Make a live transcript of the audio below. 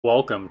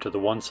Welcome to the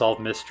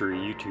Unsolved Mystery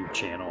YouTube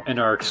channel and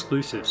our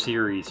exclusive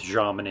series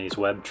JonBenet's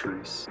Web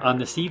Truths. On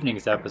this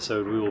evening's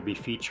episode we will be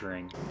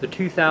featuring the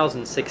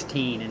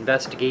 2016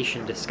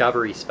 Investigation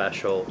Discovery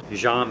Special,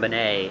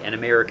 JonBenet, an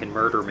American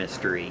Murder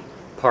Mystery,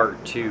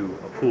 Part 2,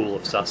 A Pool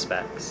of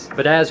Suspects.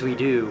 But as we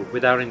do,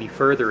 without any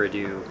further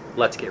ado,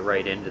 let's get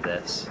right into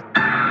this.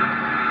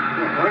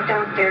 We're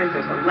downstairs,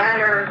 there's a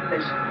letter,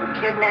 there's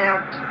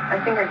kidnapped.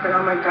 I think I said,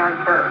 oh my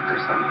God, Burke or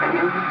something.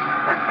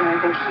 And I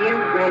think he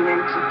ran in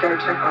to go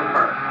check on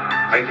Burke.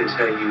 I can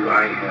tell you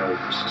I have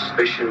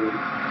suspicion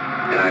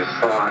and I've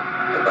thought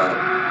about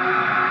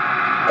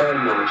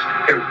almost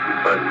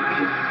everybody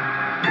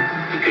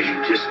because you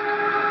just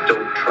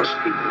don't trust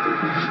people.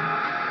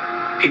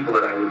 People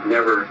that I would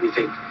never, you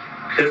think,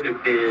 could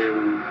have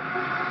been,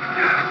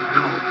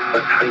 no,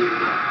 but how do you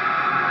know?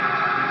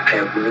 I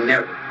have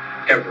never,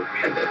 ever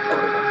had that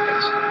thought about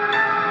this.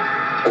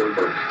 Poor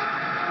Burke.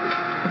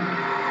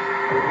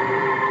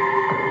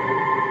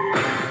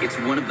 It's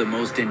one of the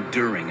most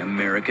enduring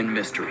American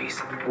mysteries.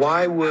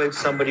 Why would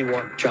somebody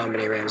want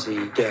JonBenet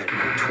Ramsey dead?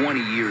 20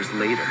 years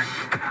later,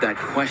 that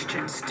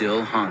question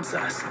still haunts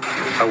us.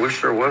 I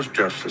wish there was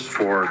justice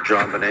for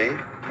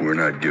JonBenet. We're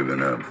not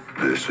giving up.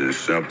 This is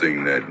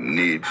something that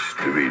needs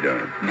to be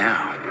done.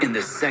 Now, in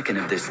the second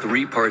of this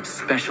three-part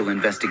special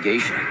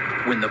investigation,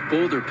 when the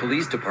Boulder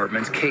Police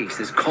Department's case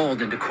is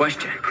called into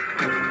question.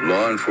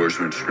 Law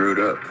enforcement screwed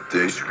up.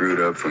 They screwed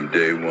up from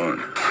day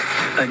one.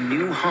 A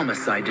new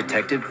homicide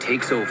detective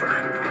takes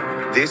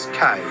over. This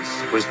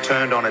case was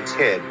turned on its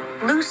head.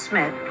 Lou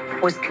Smith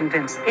was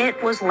convinced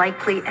it was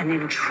likely an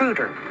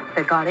intruder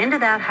that got into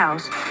that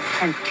house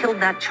and killed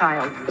that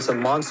child. It's a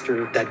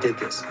monster that did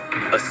this.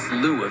 A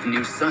slew of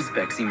new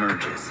suspects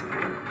emerges.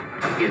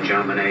 He and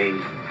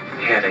JonBenet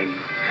had a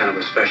kind of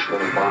a special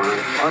bond.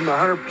 I'm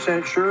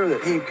 100% sure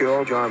that he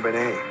killed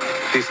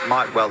JonBenet. This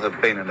might well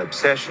have been an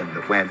obsession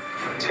that went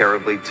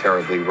terribly,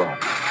 terribly wrong.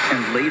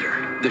 And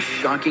later, the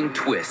shocking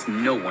twist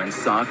no one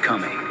saw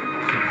coming.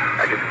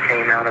 I just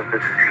came out of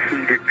this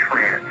heated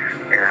trance,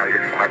 and I was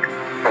just like,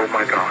 oh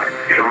my God,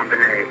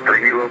 JonBenet, are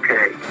you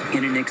okay?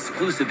 In an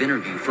exclusive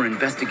interview for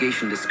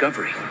Investigation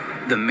Discovery,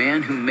 the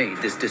man who made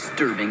this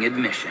disturbing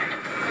admission.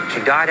 She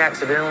died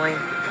accidentally.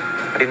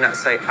 I did not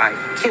say I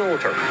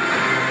killed her.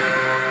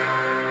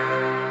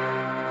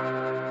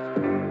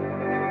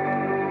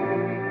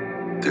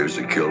 There's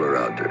a killer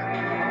out there.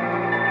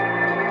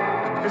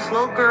 This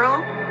little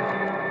girl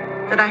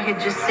that I had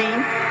just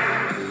seen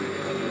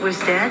was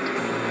dead.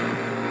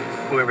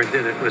 Whoever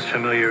did it was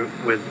familiar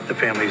with the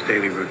family's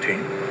daily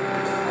routine.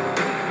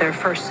 Their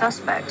first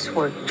suspects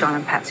were John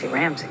and Patsy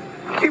Ramsey.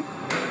 Keep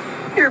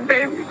your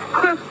baby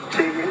close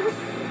to you.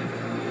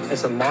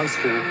 It's a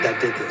monster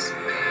that did this.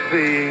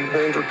 The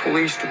Boulder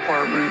Police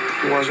Department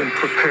wasn't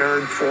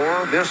prepared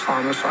for this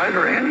homicide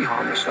or any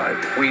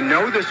homicide. We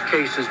know this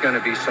case is going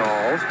to be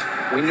solved.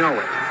 We know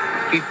it.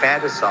 He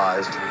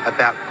fantasized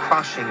about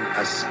crushing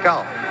a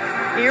skull.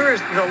 Here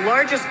is the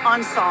largest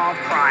unsolved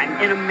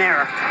crime in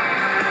America.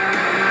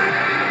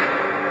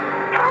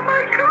 Oh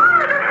my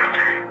God!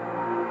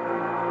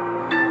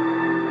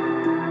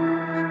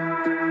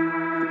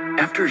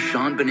 After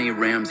JonBenet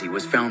Ramsey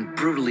was found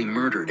brutally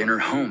murdered in her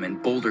home in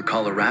Boulder,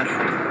 Colorado,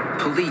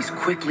 police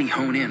quickly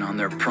hone in on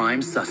their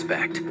prime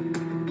suspect.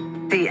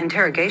 The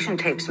interrogation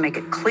tapes make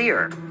it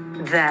clear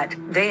that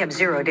they have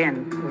zeroed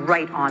in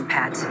right on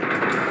Patsy.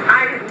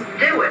 I didn't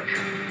do it.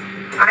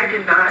 I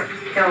did not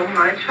kill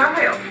my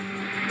child.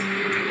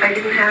 I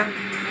didn't have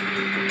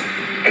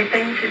a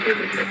thing to do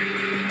with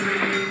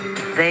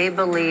it. They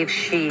believe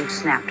she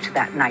snapped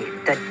that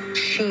night, that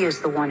she is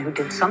the one who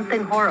did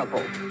something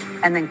horrible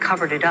and then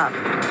covered it up.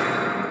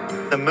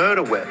 The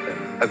murder weapon,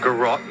 a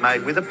garrote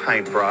made with a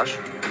paintbrush,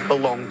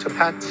 belonged to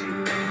Patsy.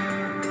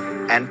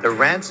 And the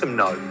ransom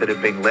note that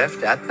had been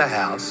left at the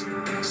house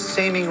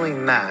seemingly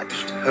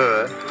matched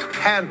her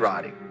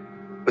handwriting.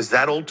 Was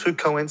that all too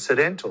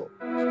coincidental?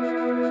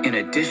 In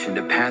addition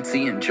to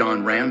Patsy and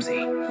John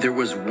Ramsey, there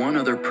was one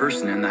other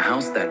person in the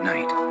house that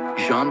night,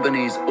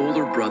 JonBenet's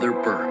older brother,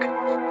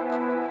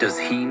 Burke. Does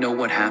he know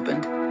what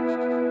happened?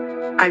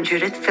 I'm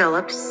Judith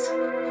Phillips,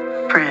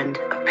 friend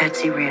of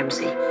Patsy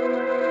Ramsey.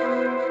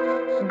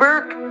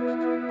 Burke,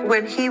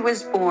 when he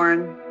was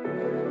born,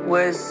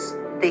 was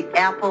the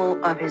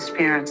apple of his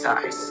parents'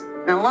 eyes.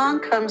 And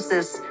along comes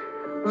this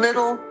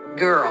little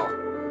girl.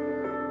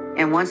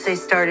 And once they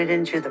started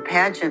into the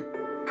pageant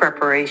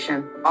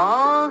preparation,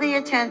 all the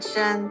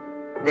attention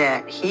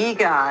that he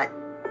got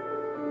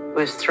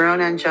was thrown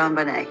on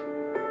JonBenet.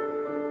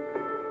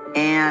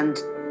 And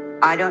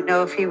I don't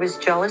know if he was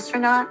jealous or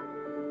not,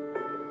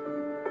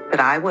 but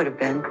I would have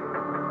been.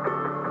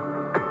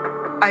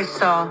 I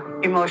saw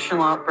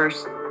emotional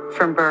outbursts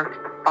from Burke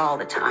all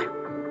the time.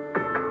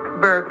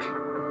 Burke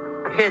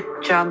hit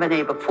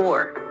JonBenet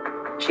before.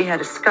 She had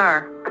a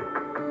scar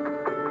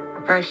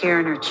right here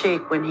in her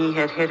cheek when he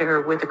had hit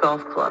her with a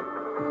golf club.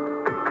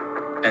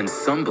 And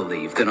some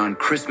believe that on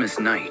Christmas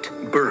night,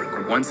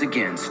 Burke once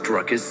again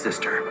struck his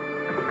sister.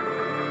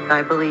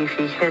 I believe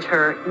he hit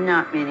her,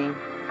 not meaning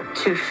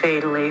to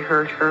fatally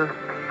hurt her.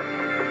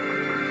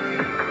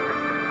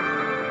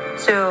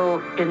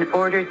 So in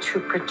order to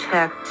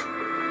protect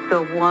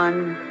the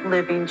one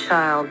living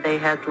child they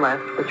had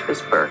left, which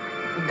was Burke,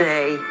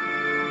 they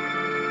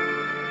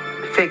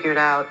figured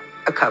out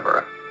a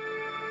cover-up.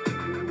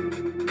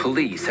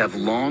 Police have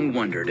long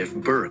wondered if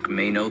Burke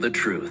may know the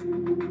truth.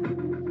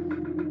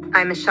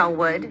 I'm Michelle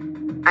Wood.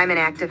 I'm an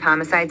active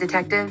homicide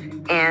detective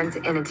and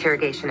an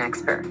interrogation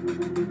expert.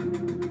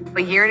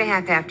 A year and a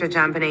half after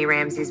JonBenet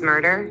Ramsey's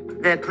murder,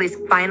 the police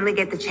finally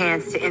get the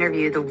chance to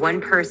interview the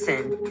one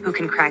person who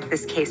can crack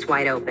this case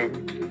wide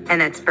open, and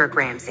that's Burke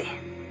Ramsey.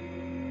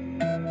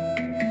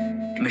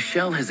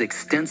 Michelle has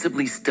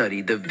extensively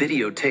studied the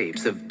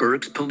videotapes of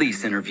Burke's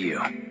police interview,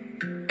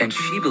 and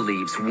she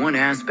believes one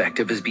aspect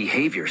of his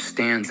behavior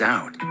stands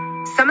out.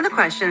 Some of the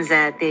questions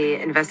that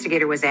the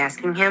investigator was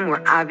asking him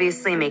were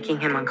obviously making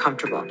him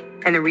uncomfortable.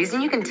 And the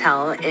reason you can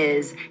tell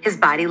is his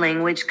body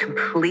language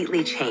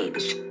completely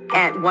changed.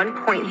 At one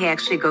point, he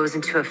actually goes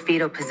into a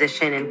fetal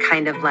position and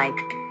kind of like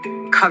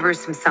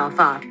covers himself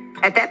up.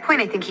 At that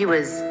point, I think he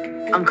was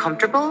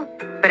uncomfortable,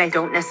 but I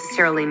don't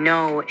necessarily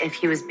know if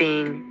he was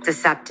being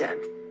deceptive.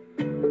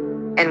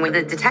 And when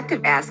the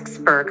detective asks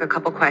Burke a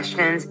couple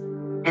questions,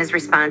 his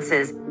response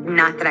is,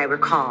 "Not that I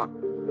recall."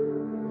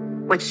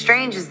 What's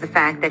strange is the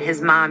fact that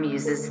his mom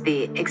uses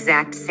the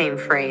exact same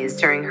phrase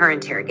during her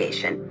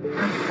interrogation.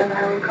 Not that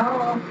I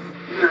recall.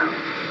 No.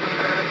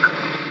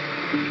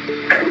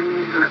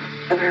 Not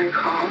that I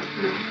recall.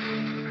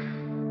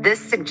 No. This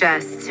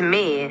suggests to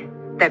me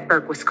that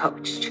Burke was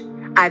coached,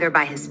 either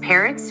by his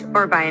parents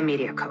or by a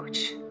media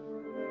coach.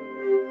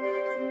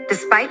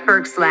 Despite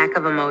Burke's lack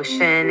of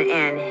emotion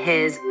and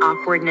his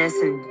awkwardness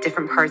in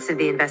different parts of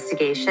the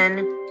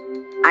investigation,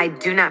 I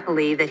do not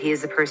believe that he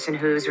is the person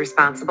who is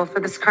responsible for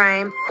this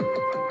crime.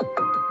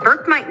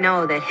 Burke might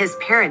know that his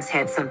parents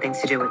had something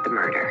to do with the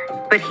murder,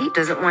 but he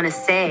doesn't want to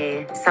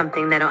say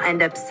something that'll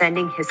end up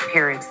sending his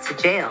parents to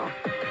jail.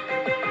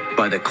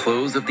 By the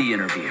close of the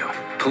interview,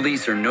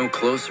 police are no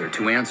closer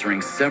to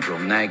answering several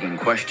nagging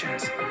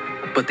questions,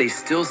 but they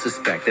still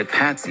suspect that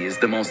Patsy is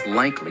the most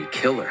likely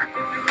killer.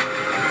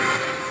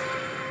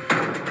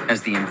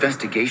 As the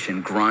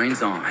investigation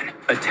grinds on,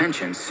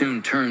 attention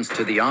soon turns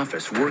to the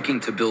office working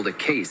to build a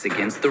case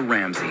against the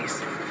Ramseys.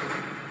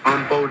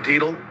 I'm Bo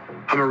Dietl.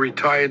 I'm a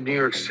retired New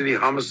York City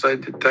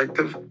homicide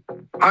detective.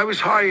 I was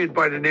hired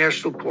by the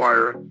National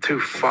Enquirer to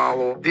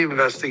follow the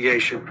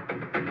investigation.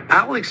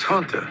 Alex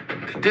Hunter,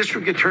 the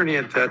district attorney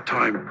at that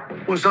time,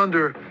 was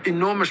under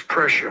enormous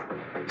pressure.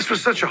 This was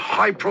such a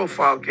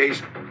high-profile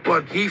case,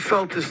 but he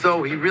felt as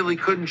though he really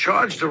couldn't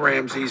charge the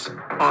Ramseys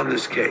on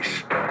this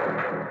case.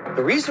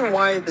 The reason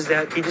why is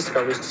that he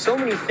discovers so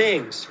many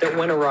things that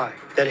went awry,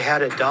 that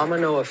had a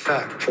domino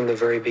effect from the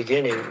very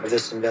beginning of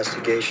this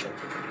investigation.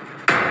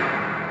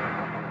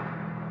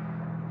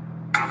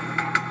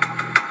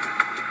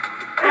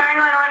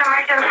 911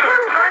 emergency.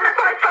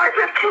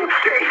 515th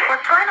Street.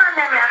 What's going on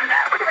there, ma'am?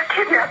 We're going to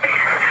kidnap me.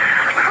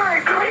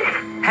 Hurry,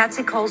 please.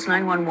 Patsy calls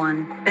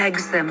 911,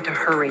 begs them to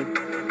hurry.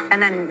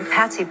 And then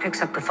Patsy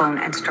picks up the phone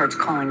and starts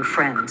calling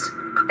friends.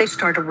 They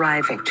start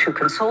arriving to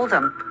console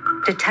them.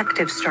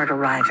 Detectives start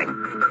arriving.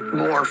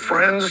 More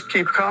friends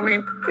keep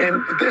coming,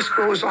 and this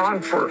goes on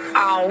for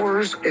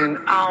hours and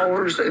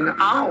hours and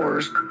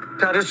hours.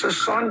 That it's a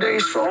Sunday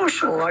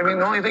social. I mean,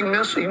 the only thing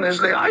missing is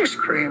the ice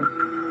cream.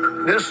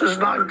 This is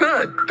not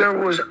good. There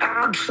was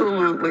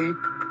absolutely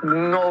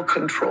no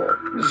control.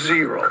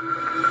 Zero.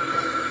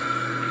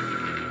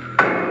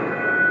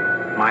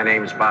 My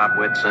name's Bob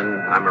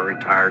Whitson. I'm a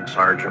retired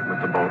sergeant with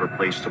the Boulder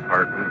Police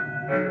Department.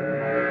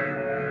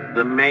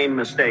 The main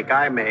mistake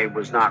I made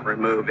was not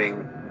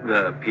removing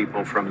the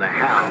people from the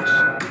house.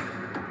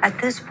 At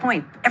this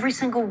point, every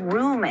single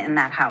room in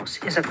that house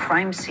is a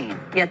crime scene.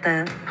 Yet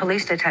the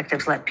police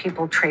detectives let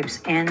people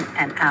traipse in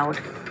and out.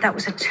 That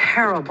was a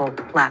terrible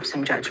lapse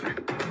in judgment.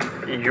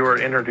 You are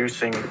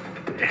introducing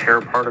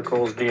hair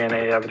particles,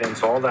 DNA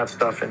evidence, all that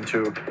stuff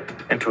into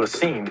a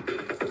scene.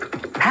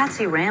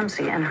 Patsy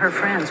Ramsey and her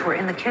friends were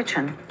in the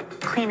kitchen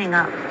cleaning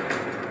up.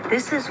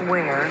 This is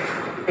where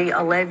the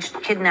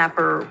alleged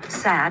kidnapper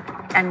sat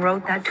and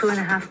wrote that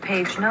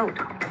 2.5-page note.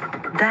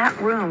 That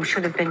room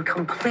should have been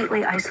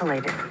completely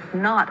isolated,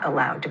 not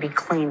allowed to be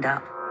cleaned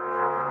up.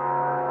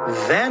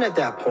 Then at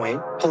that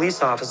point,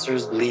 police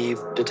officers leave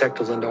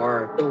Detective Linda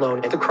Arndt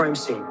alone at the crime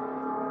scene.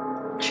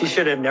 She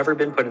should have never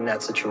been put in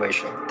that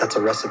situation. That's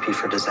a recipe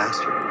for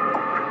disaster.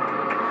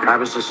 I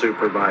was the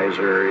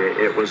supervisor.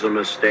 It was a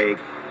mistake.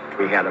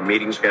 We had a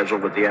meeting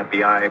scheduled with the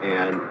FBI,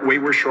 and we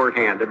were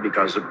shorthanded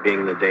because of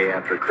being the day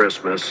after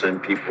Christmas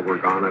and people were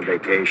gone on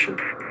vacation.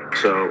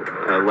 So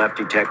left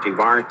Detective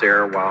Arndt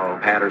there while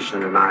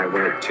Patterson and I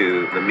went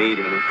to the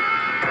meeting.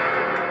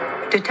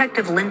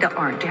 Detective Linda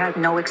Arndt had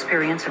no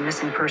experience in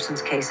missing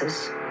persons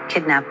cases,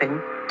 kidnapping,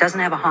 doesn't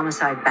have a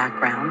homicide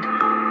background.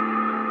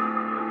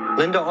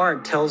 Linda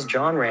Arndt tells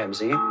John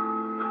Ramsey,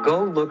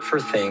 go look for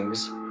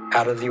things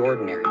out of the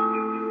ordinary.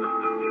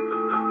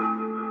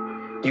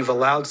 You've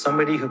allowed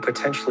somebody who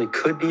potentially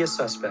could be a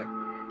suspect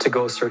to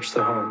go search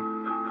the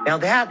home. Now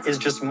that is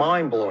just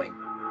mind-blowing.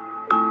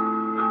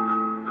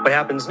 What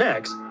happens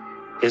next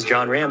is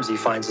John Ramsey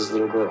finds his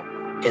little girl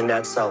in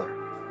that cellar.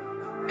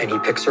 And he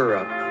picks her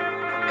up,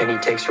 and he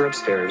takes her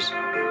upstairs,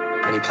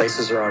 and he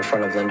places her in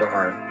front of Linda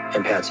Arndt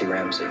and Patsy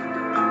Ramsey.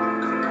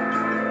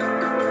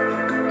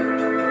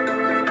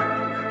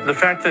 The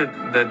fact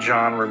that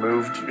John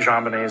removed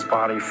JonBenet's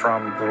body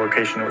from the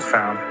location it was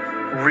found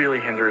really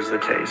hinders the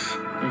case.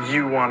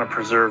 You want to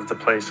preserve the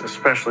place,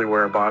 especially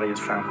where a body is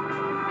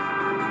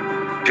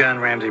found. John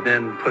Ramsey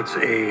then puts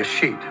a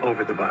sheet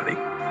over the body.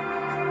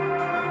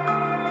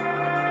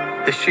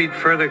 The sheet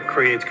further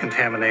creates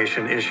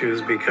contamination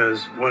issues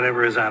because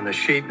whatever is on the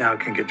sheet now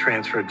can get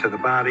transferred to the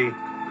body.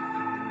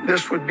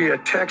 This would be a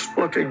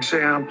textbook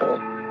example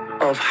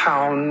of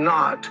how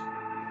not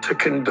to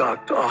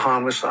conduct a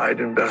homicide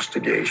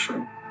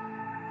investigation.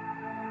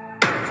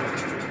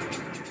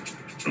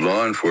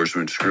 Law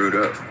enforcement screwed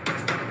up.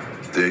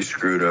 They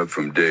screwed up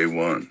from day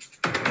one.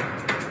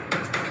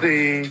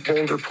 The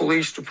Boulder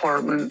Police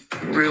Department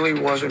really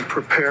wasn't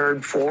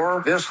prepared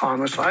for this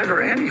homicide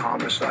or any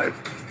homicide.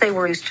 They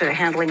were used to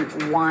handling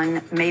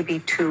 1, maybe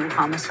 2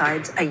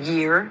 homicides a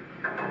year.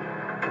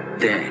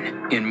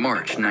 Then, in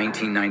March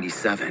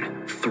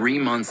 1997, 3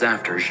 months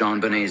after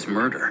JonBenet's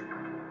murder,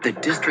 the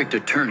district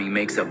attorney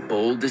makes a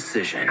bold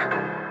decision.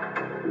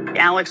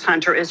 Alex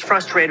Hunter is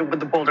frustrated with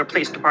the Boulder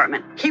Police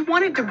Department. He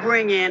wanted to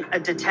bring in a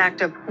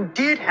detective who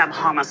did have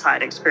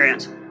homicide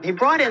experience. He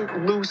brought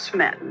in Lou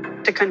Smith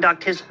to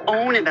conduct his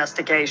own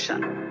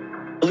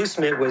investigation. Lou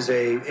Smith was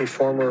a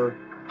former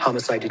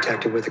homicide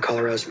detective with the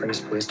Colorado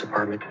Springs Police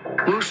Department.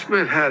 Lou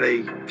Smith had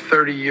a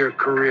 30-year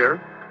career.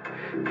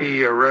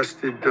 He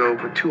arrested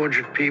over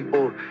 200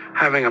 people,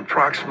 having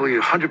approximately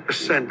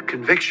 100%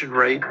 conviction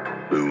rate.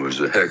 Lou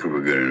was a heck of a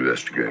good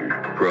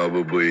investigator.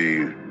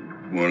 Probably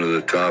one of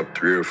the top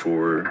 3 or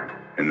 4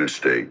 in the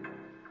state.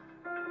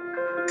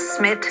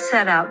 Smith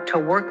set out to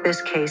work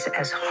this case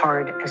as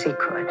hard as he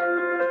could.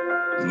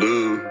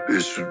 Lou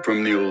is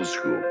from the old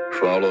school.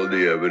 Follow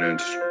the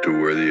evidence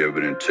to where the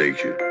evidence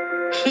takes you.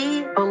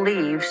 He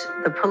believes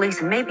the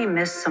police maybe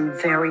missed some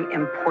very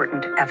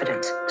important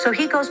evidence. So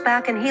he goes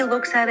back and he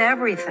looks at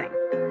everything.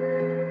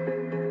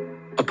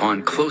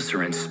 Upon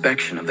closer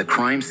inspection of the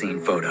crime scene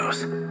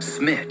photos,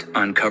 Smith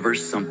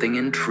uncovers something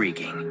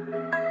intriguing.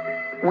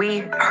 We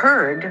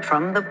heard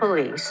from the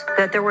police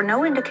that there were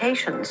no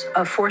indications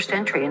of forced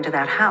entry into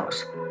that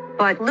house.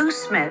 But Lou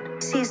Smith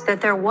sees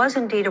that there was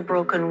indeed a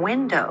broken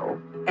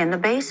window in the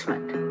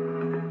basement.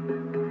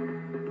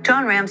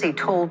 John Ramsey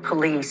told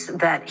police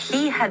that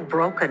he had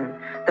broken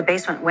the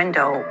basement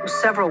window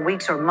several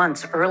weeks or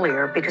months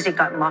earlier because he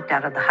got locked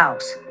out of the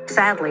house.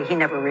 Sadly, he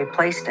never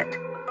replaced it.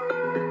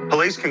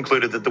 Police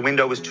concluded that the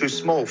window was too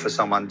small for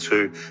someone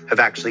to have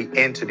actually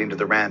entered into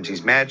the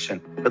Ramseys'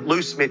 mansion. But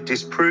Lou Smith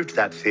disproved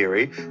that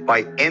theory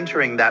by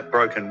entering that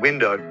broken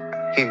window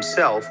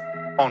himself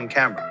on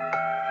camera.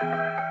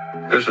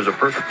 This is a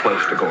perfect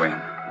place to go in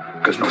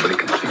because nobody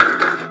can see it.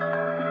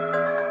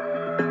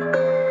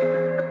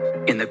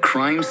 In the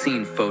crime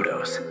scene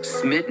photos,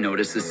 Smith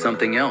notices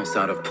something else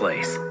out of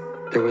place.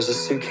 There was a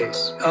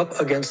suitcase up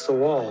against the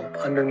wall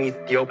underneath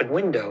the open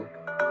window.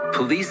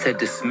 Police had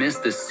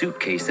dismissed the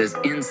suitcase as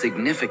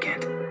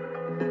insignificant,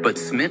 but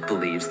Smith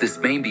believes this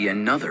may be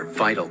another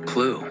vital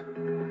clue.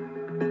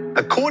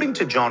 According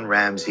to John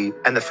Ramsey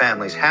and the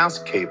family's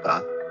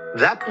housekeeper,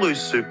 that blue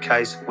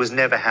suitcase was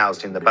never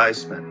housed in the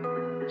basement,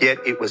 yet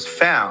it was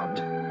found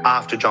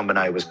after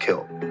JonBenet was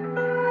killed.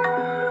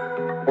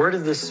 Where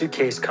did this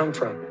suitcase come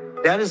from?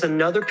 That is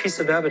another piece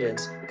of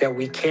evidence that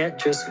we can't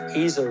just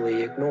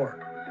easily ignore.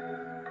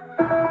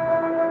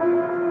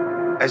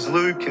 As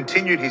Lou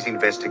continued his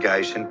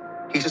investigation,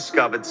 he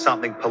discovered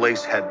something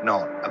police had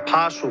not, a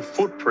partial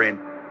footprint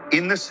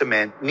in the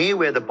cement near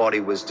where the body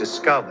was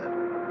discovered.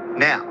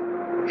 Now,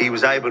 he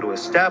was able to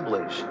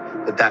establish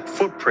that that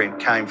footprint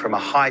came from a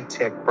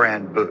high-tech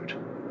brand boot.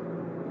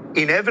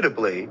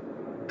 Inevitably,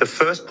 the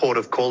first port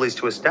of call is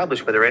to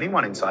establish whether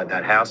anyone inside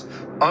that house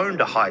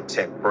owned a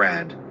high-tech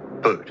brand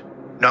boot.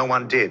 No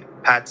one did.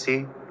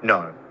 Patsy,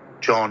 no.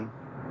 John,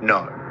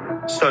 no.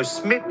 So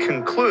Smith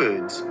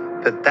concludes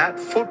that that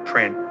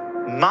footprint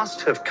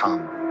must have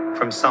come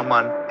from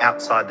someone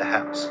outside the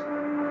house.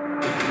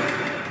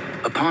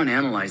 Upon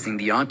analyzing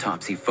the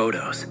autopsy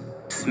photos,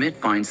 Smith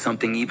finds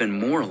something even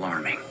more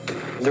alarming.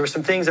 There were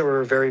some things that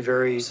were very,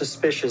 very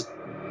suspicious.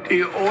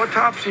 The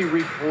autopsy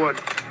report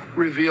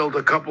revealed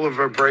a couple of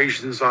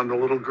abrasions on the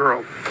little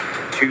girl.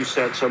 2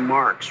 sets of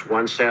marks,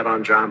 one set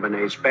on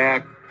JonBenet's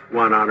back,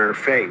 one on her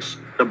face.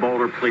 The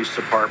Boulder Police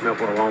Department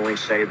will only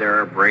say there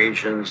are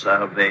abrasions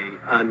of an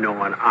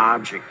unknown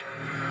object.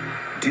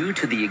 Due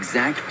to the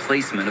exact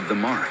placement of the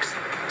marks,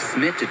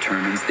 Smith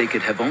determines they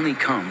could have only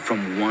come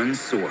from one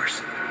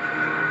source.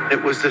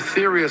 It was the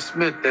theory of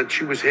Smith that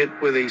she was hit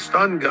with a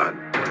stun gun.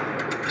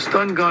 A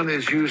stun gun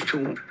is used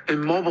to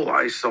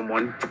immobilize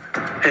someone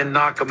and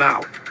knock them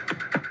out.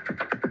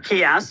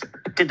 He asked,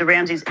 did the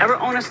Ramseys ever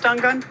own a stun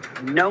gun?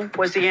 No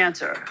was the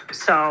answer.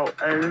 So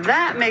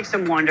that makes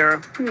him wonder,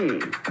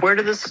 where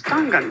did the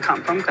stun gun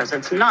come from? Because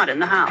it's not in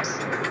the house.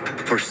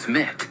 For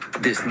Smith,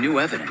 this new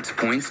evidence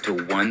points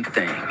to one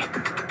thing.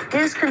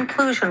 His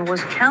conclusion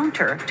was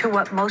counter to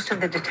what most of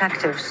the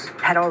detectives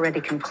had already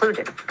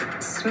concluded.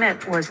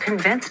 Smith was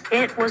convinced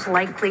it was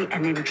likely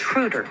an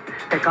intruder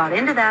that got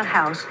into that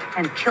house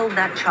and killed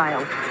that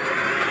child.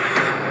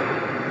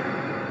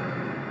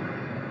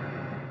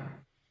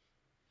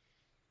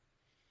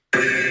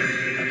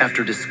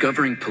 After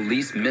discovering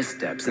police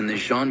missteps in the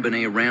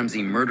JonBenet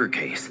Ramsey murder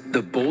case,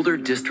 the Boulder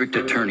District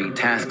Attorney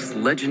tasks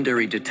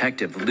legendary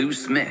detective Lou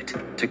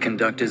Smith to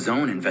conduct his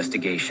own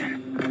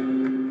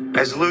investigation.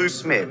 As Lou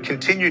Smith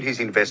continued his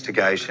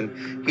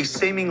investigation, he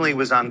seemingly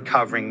was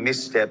uncovering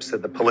missteps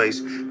that the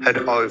police had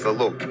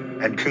overlooked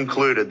and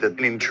concluded that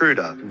an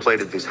intruder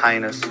completed this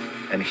heinous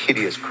and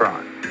hideous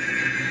crime.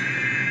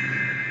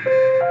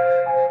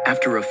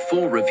 After a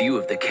full review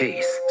of the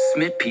case,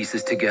 Smith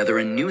pieces together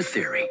a new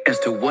theory as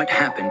to what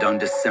happened on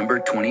December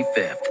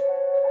 25th.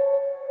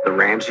 The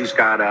Ramseys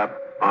got up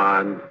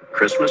on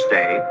Christmas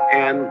Day,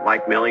 and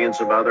like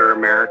millions of other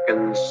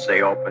Americans,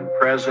 they opened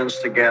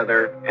presents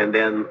together, and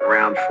then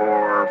around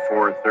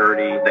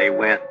 4:30, they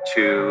went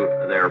to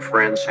their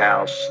friend's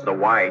house, the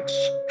Whites.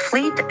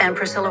 Fleet and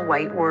Priscilla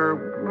White were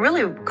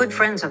really good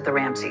friends of the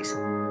Ramseys.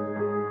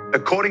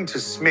 According to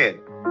Smith,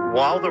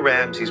 while the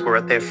Ramseys were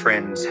at their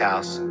friend's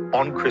house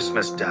on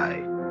Christmas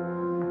Day,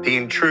 the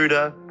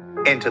intruder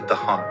entered the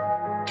home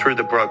through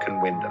the broken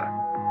window.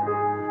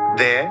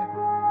 There,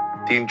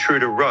 the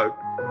intruder wrote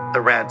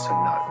the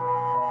ransom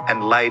note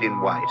and laid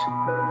in wait.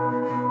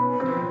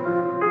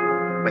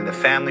 When the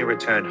family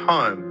returned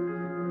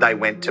home, they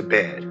went to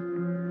bed.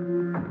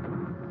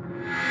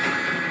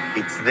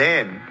 It's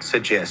then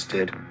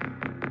suggested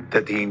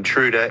that the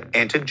intruder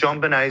entered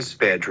JonBenet's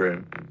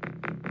bedroom,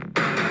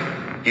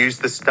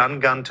 used the stun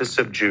gun to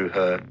subdue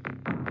her,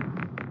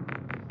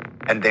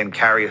 and then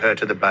carry her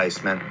to the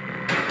basement.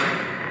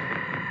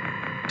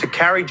 To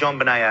carry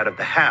JonBenet out of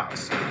the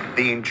house,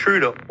 the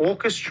intruder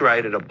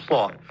orchestrated a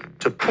plot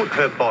to put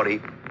her body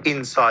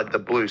inside the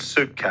blue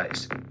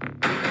suitcase.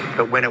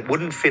 But when it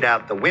wouldn't fit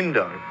out the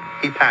window,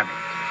 he panicked.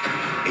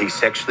 He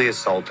sexually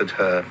assaulted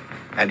her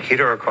and hit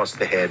her across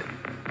the head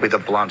with a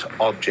blunt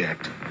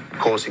object,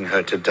 causing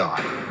her to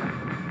die.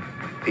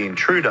 The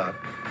intruder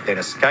then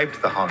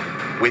escaped the home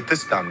with the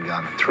stun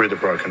gun through the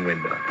broken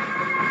window.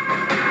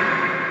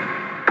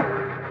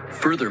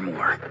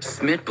 Furthermore,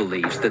 Smith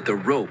believes that the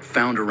rope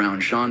found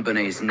around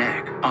JonBenet's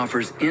neck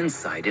offers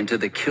insight into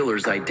the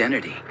killer's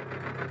identity.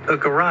 A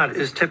garrote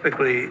is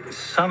typically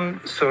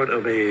some sort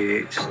of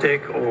a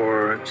stick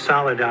or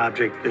solid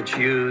object that's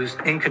used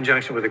in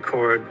conjunction with a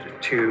cord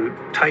to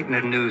tighten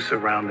a noose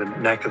around the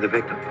neck of the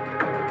victim.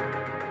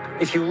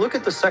 If you look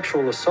at the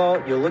sexual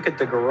assault, you look at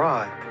the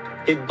garrote,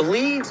 it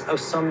bleeds of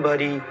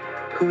somebody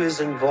who is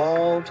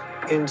involved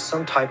in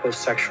some type of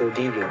sexual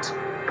deviance,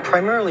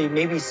 primarily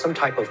maybe some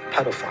type of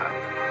pedophile.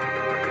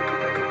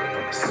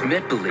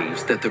 Smith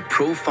believes that the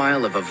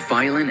profile of a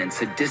violent and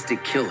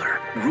sadistic killer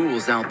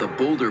rules out the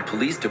Boulder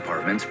Police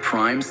Department's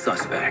prime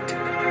suspect.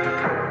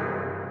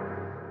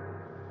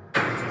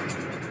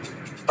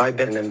 I've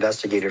been an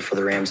investigator for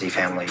the Ramsey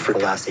family for the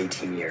last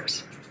 18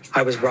 years.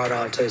 I was brought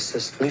on to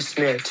assist Lou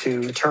Smith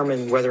to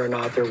determine whether or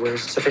not there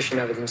was sufficient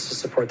evidence to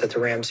support that the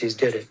Ramseys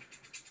did it.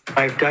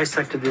 I've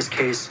dissected this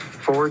case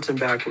forwards and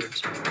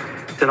backwards,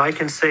 that I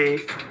can say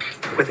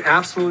with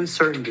absolute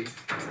certainty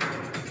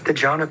that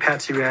John or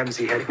Patsy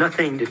Ramsey had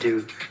nothing to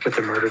do with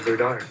the murder of their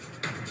daughter.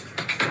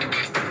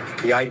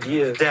 The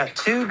idea that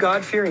two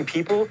God-fearing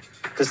people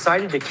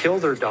decided to kill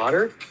their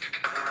daughter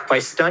by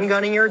stun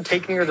gunning her,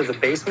 taking her to the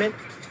basement,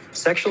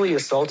 sexually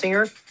assaulting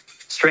her,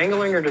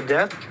 strangling her to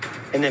death,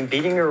 and then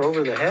beating her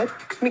over the head?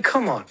 I mean,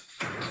 come on.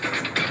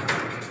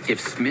 If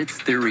Smith's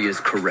theory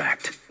is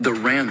correct, the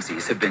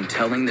Ramseys have been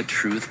telling the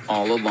truth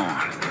all along.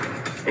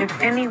 If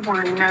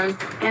anyone knows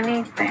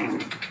anything,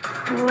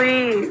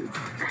 please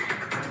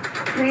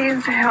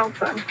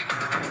help us.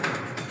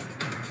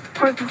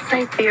 For the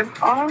safety of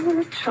all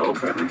the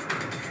children,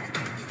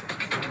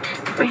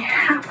 we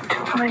have to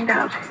find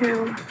out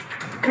who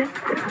did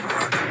this.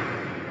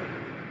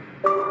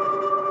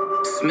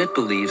 Smith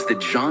believes that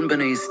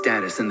JonBenet's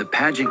status in the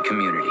pageant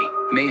community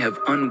may have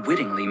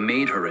unwittingly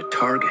made her a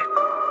target.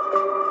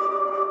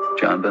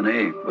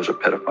 JonBenet was a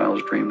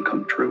pedophile's dream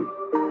come true.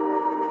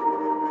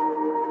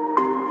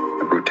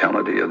 The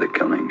brutality of the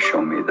killing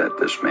showed me that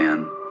this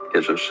man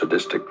is a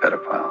sadistic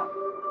pedophile.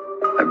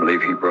 I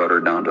believe he brought her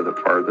down to the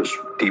farthest,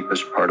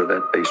 deepest part of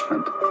that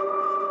basement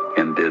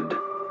and did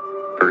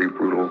very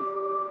brutal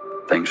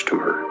things to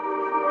her.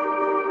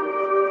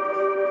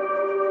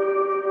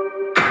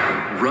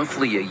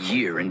 Roughly a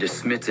year into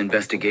Smith's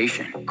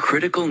investigation,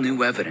 critical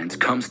new evidence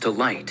comes to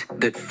light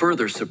that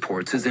further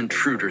supports his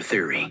intruder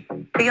theory.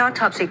 The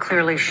autopsy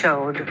clearly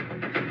showed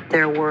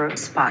there were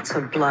spots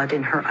of blood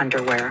in her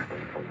underwear.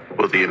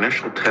 Well, the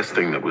initial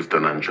testing that was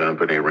done on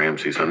JonBenet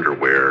Ramsey's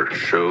underwear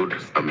showed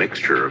a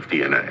mixture of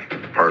DNA,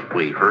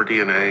 partly her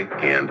DNA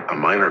and a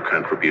minor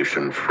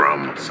contribution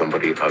from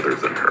somebody other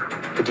than her.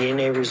 The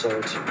DNA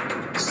results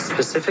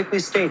specifically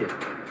stated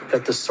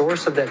that the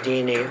source of that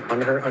DNA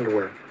on her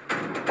underwear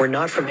were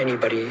not from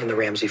anybody in the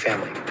Ramsey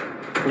family.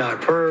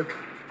 Not Burke,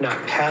 not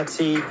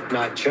Patsy,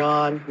 not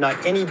John,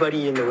 not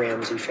anybody in the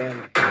Ramsey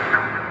family.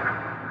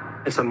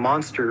 It's a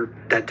monster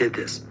that did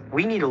this.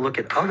 We need to look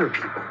at other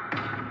people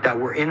that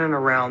were in and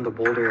around the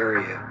Boulder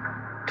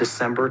area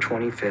December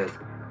 25th,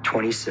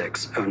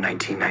 26th of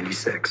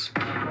 1996.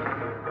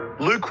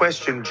 Lou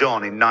questioned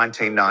John in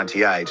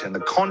 1998, and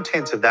the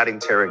contents of that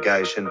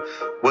interrogation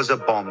was a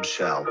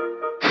bombshell.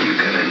 You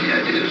got any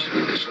ideas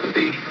who this could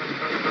be?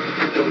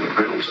 Bill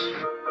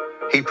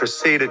McReynolds. He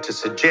proceeded to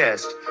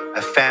suggest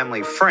a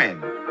family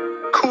friend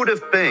could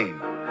have been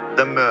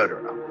the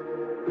murderer.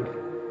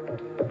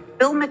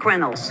 Bill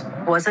McReynolds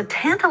was a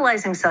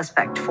tantalizing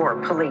suspect for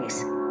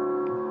police.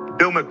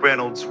 Bill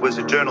McReynolds was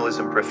a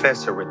journalism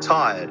professor,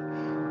 retired,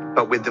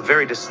 but with the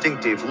very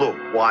distinctive look,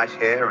 white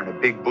hair and a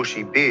big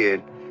bushy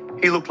beard,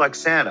 he looked like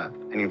Santa,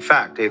 and in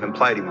fact, even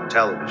played him on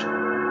television.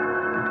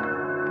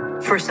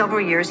 For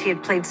several years, he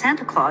had played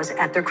Santa Claus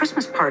at their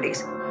Christmas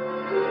parties.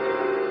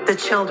 The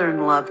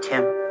children loved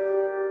him.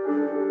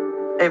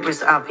 It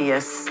was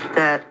obvious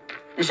that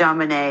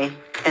JonBenet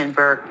and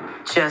Burke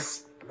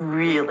just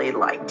really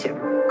liked him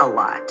a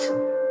lot.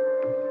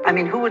 I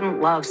mean, who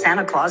wouldn't love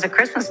Santa Claus at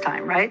Christmas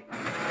time, right?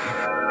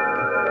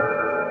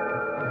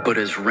 But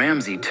as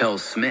Ramsey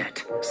tells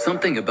Smith,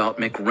 something about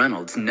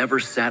McReynolds never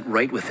sat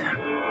right with him.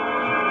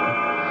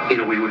 You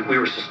know, we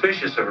were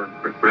suspicious of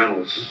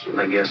Reynolds,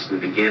 I guess, in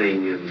the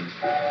beginning, and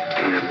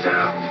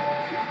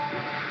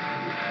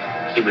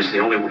he was the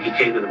only one. He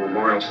came to the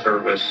memorial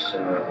service.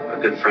 A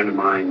good friend of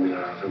mine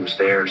who was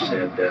there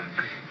said,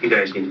 "You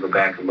guys need to go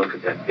back and look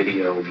at that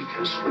video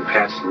because when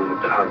Patsy went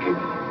up to hug him,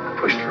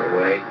 he pushed her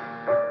away."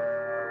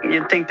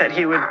 You'd think that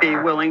he would be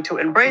willing to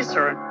embrace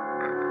her.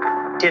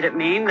 Did it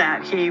mean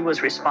that he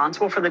was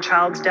responsible for the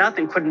child's death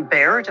and couldn't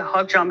bear to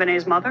hug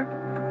JonBenet's mother?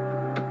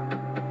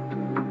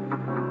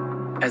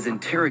 As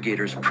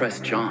interrogators press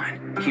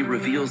John, he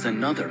reveals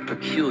another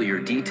peculiar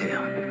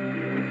detail.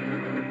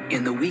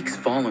 In the weeks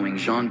following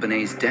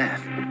JonBenet's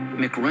death,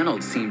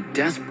 McReynolds seemed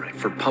desperate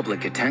for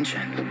public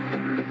attention.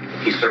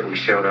 He certainly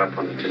showed up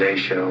on the Today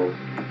Show,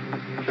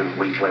 and a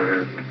week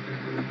later,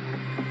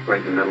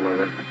 right in the middle of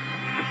it.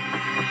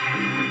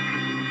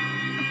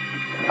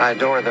 I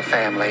adore the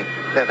family.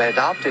 They've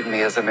adopted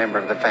me as a member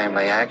of the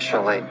family,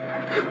 actually.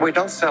 We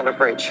don't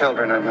celebrate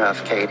children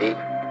enough, Katie.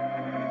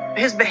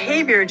 His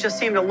behavior just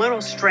seemed a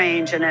little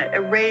strange, and it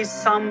raised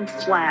some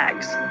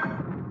flags.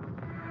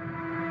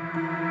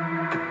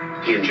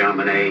 He and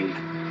JonBenet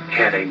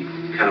had a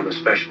kind of a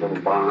special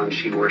little bond.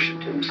 She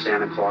worshipped him,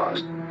 Santa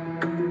Claus.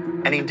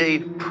 And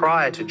indeed,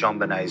 prior to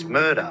JonBenet's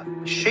murder,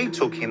 she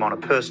took him on a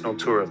personal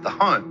tour of the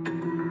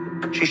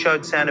home. She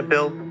showed Santa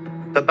Bill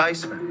the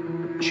basement.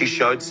 She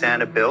showed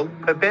Santa Bill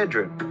her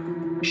bedroom.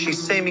 She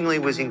seemingly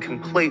was in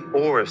complete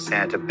awe of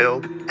Santa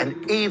Bill and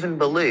even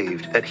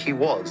believed that he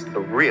was the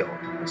real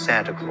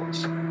Santa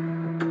Claus.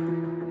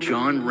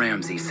 John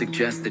Ramsey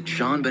suggests that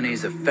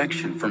JonBenet's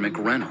affection for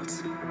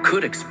McReynolds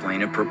could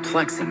explain a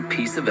perplexing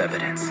piece of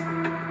evidence.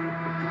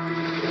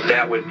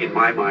 That would, in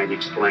my mind,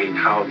 explain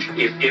how,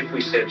 if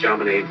we said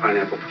JonBenet ate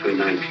pineapple between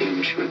 9 p.m.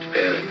 when she went to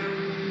bed,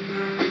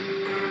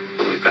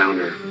 when we found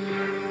her.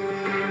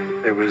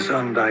 There was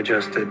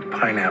undigested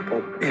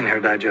pineapple in her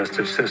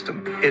digestive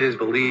system. It is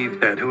believed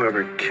that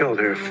whoever killed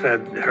her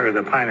fed her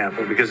the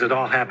pineapple because it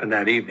all happened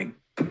that evening.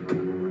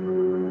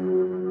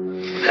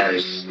 That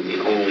is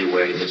the only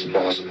way that's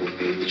plausible to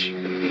me that she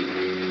could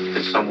be,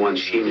 that someone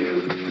she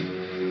knew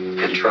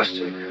and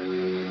trusted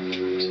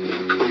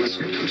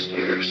constantly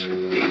upstairs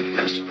being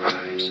a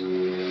surprise.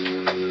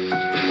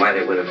 And why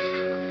they would have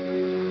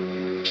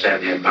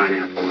sat and had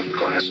pineapple and a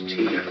glass of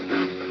tea, I don't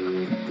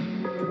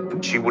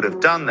know. She would have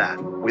done that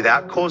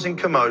without causing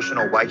commotion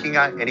or waking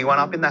anyone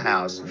up in the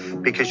house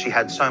because she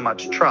had so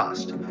much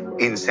trust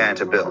in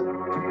Santa Bill.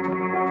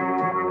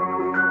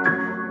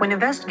 When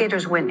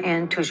investigators went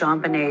into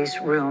JonBenet's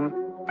room,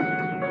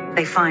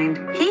 they find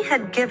he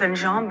had given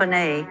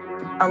JonBenet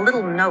a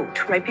little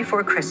note right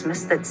before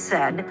Christmas that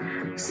said,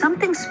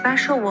 "Something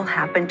special will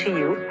happen to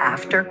you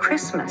after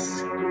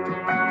Christmas."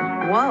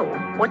 Whoa,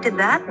 what did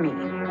that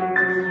mean?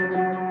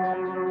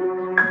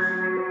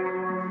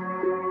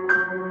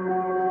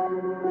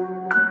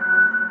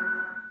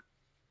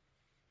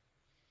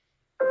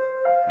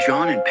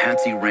 John and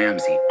Patsy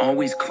Ramsey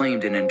always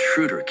claimed an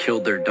intruder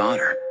killed their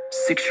daughter,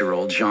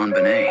 6-year-old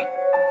JonBenet.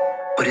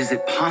 But is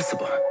it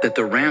possible that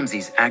the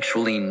Ramseys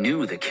actually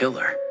knew the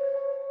killer?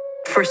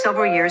 For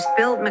several years,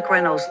 Bill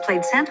McReynolds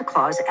played Santa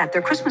Claus at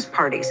their Christmas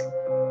parties.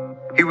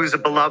 He was a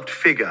beloved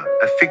figure,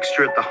 a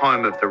fixture at the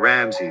home of the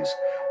Ramseys,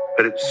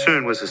 but it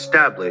soon was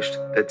established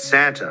that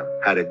Santa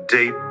had a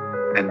deep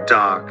and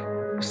dark,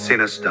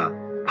 sinister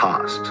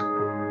past.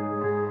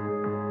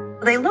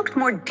 They looked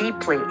more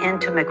deeply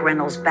into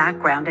McReynolds'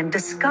 background and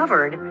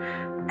discovered,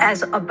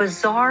 as a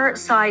bizarre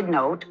side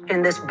note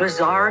in this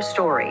bizarre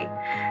story,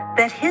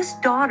 that his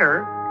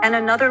daughter and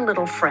another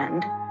little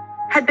friend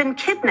had been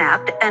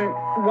kidnapped and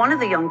one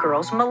of the young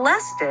girls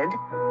molested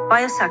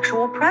by a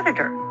sexual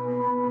predator.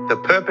 The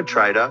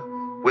perpetrator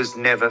was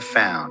never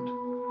found.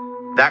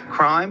 That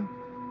crime,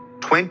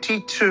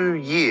 22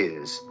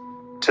 years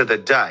to the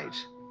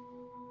date,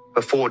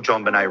 before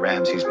JonBenet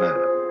Ramsey's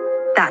murder.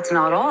 That's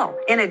not all.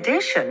 In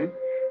addition,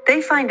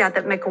 they find out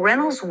that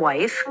McReynolds'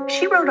 wife,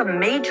 she wrote a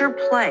major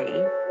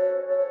play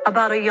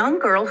about a young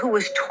girl who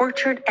was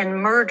tortured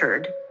and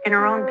murdered in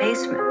her own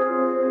basement.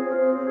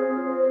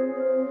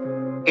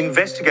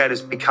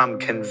 Investigators become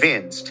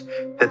convinced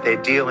that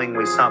they're dealing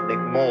with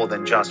something more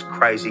than just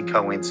crazy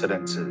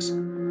coincidences.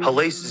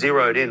 Police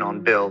zeroed in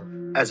on Bill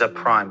as a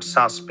prime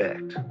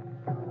suspect,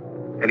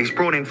 and he's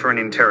brought in for an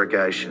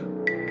interrogation.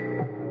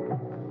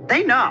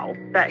 They know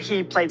that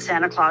he played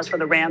Santa Claus for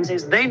the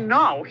Ramseys. They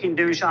know he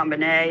knew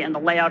JonBenet and the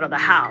layout of the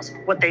house.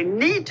 What they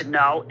need to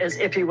know is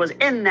if he was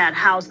in that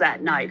house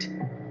that night.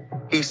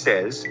 He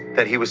says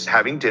that he was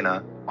having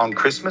dinner on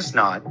Christmas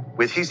night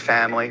with his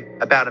family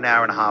about an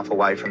hour and a half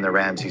away from the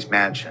Ramseys'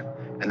 mansion,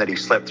 and that he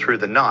slept through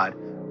the night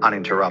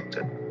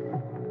uninterrupted.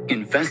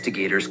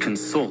 Investigators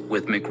consult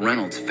with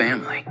McReynolds'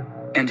 family,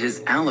 and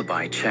his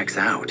alibi checks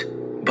out.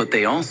 But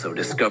they also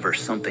discover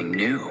something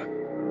new.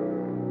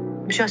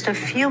 Just a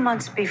few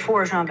months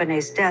before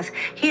JonBenet's death,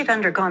 he had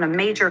undergone a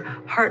major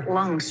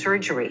heart-lung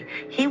surgery.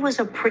 He was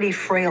a pretty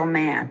frail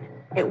man.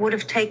 It would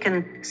have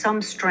taken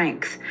some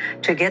strength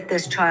to get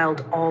this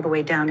child all the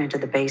way down into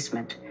the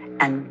basement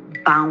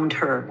and bound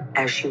her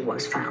as she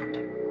was found.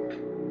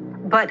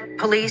 But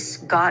police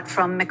got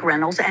from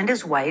McReynolds and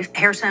his wife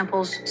hair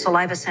samples,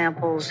 saliva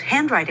samples,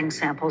 handwriting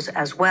samples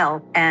as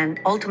well, and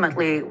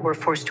ultimately were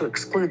forced to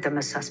exclude them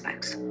as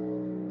suspects.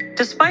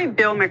 Despite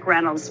Bill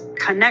McReynolds'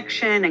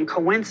 connection and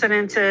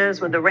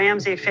coincidences with the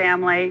Ramsey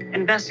family,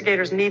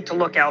 investigators need to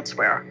look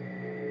elsewhere.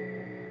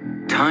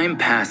 Time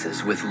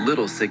passes with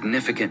little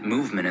significant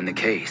movement in the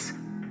case.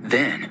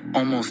 Then,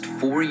 almost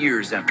 4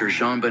 years after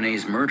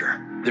JonBenet's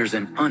murder, there's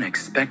an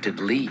unexpected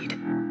lead.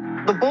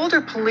 The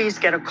Boulder police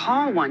get a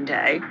call one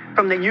day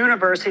from the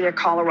University of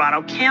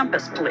Colorado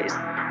campus police.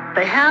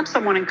 They have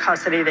someone in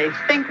custody they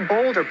think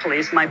Boulder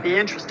police might be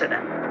interested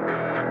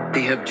in.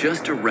 They have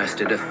just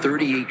arrested a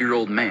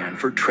 38-year-old man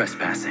for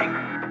trespassing.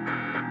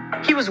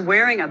 He was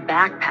wearing a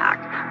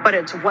backpack, but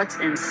it's what's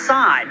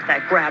inside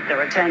that grabbed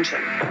their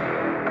attention.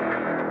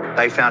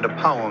 They found a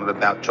poem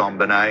about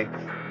JonBenet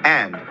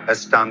and a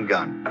stun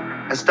gun.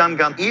 A stun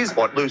gun is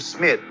what Lou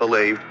Smith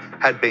believed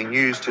had been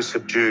used to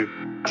subdue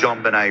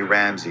JonBenet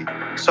Ramsey.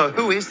 So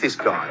who is this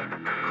guy?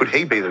 Could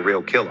he be the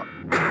real killer?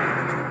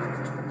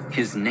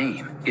 His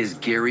name is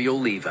Gary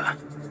Oliva.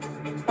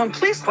 When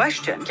police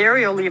question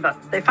Gary Oliva,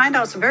 they find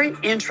out some very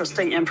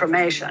interesting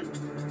information.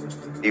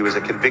 He was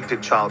a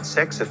convicted child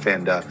sex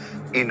offender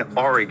in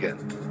Oregon,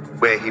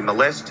 where he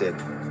molested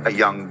a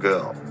young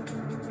girl.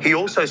 He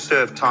also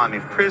served time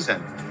in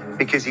prison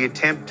because he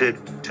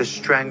attempted to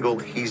strangle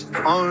his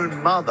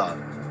own mother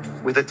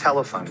with a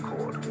telephone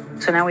cord.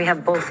 So now we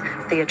have both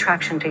the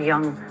attraction to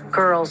young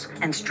girls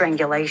and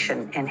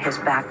strangulation in his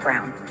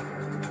background.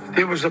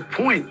 There was a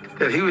point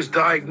that he was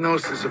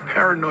diagnosed as a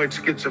paranoid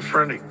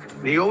schizophrenic.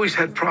 And he always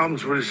had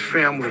problems with his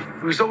family.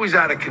 He was always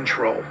out of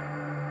control.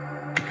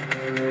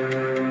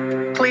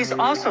 Police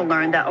also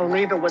learned that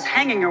Oliva was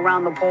hanging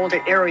around the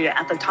Boulder area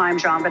at the time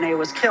JonBenet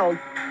was killed.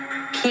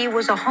 He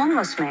was a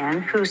homeless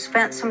man who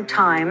spent some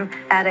time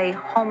at a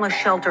homeless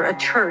shelter, a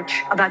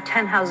church, about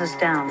 10 houses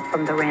down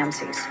from the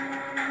Ramseys.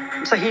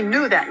 So he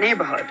knew that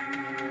neighborhood.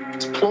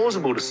 It's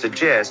plausible to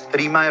suggest that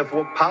he may have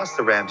walked past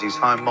the Ramseys'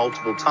 home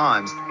multiple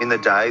times in the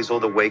days or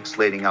the weeks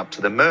leading up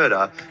to the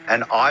murder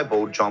and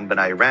eyeballed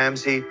JonBenet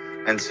Ramsey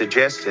and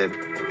suggested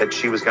that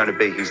she was going to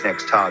be his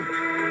next target.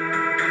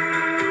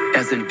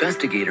 As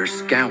investigators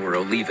scour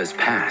Oliva's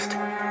past,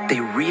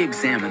 they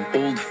re-examine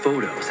old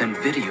photos and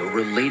video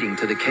relating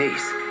to the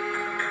case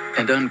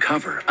and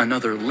uncover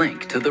another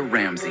link to the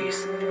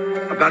Ramseys.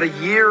 About a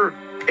year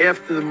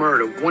after the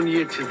murder, 1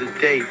 year to the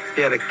date,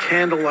 they had a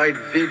candlelight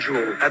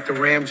vigil at the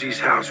Ramseys'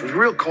 house. It was a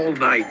real cold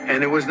night,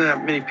 and there wasn't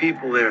that many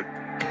people there.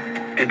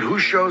 And who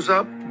shows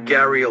up?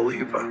 Gary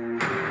Oliva.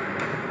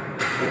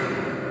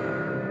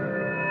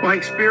 My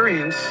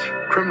experience,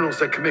 criminals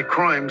that commit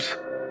crimes,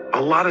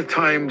 a lot of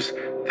times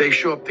they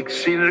show up at the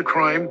scene of the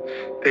crime,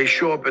 they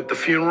show up at the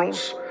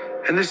funerals,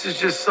 and this is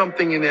just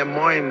something in their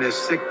mind, their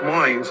sick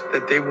minds,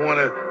 that they want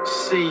to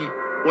see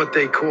what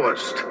they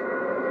caused.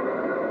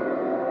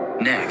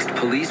 Next,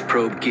 police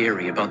probe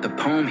Gary about the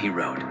poem he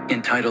wrote,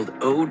 entitled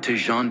Ode to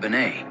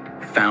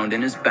JonBenet, found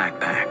in his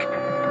backpack.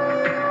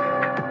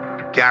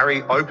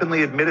 Gary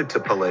openly admitted to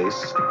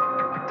police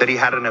that he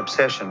had an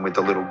obsession with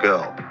the little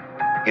girl.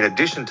 In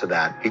addition to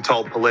that, he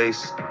told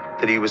police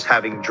that he was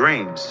having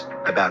dreams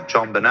about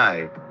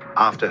JonBenet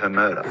after her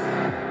murder.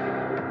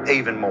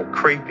 Even more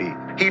creepy,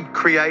 he'd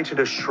created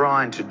a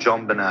shrine to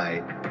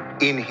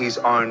JonBenet in his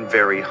own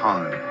very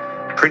home,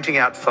 printing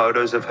out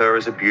photos of her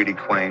as a beauty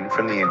queen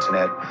from the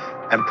internet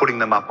and putting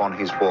them up on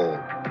his wall.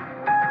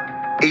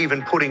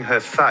 Even putting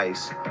her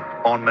face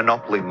on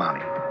Monopoly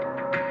money.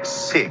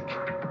 Sick.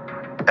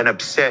 An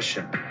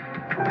obsession.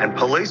 And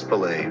police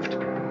believed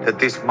that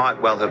this might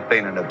well have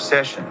been an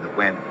obsession that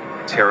went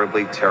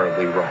terribly,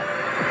 terribly wrong.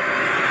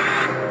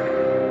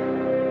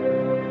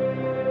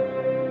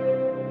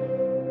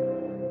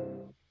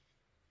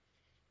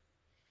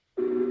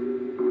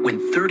 When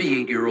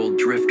 38-year-old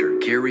drifter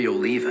Gary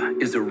Oliva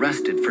is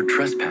arrested for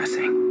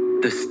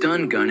trespassing. The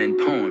stun gun and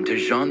poem to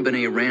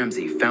JonBenet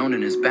Ramsey found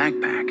in his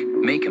backpack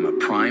make him a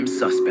prime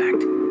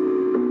suspect.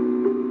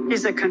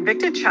 He's a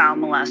convicted child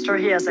molester.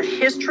 He has a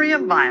history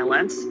of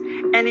violence,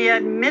 and he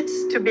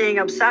admits to being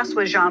obsessed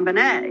with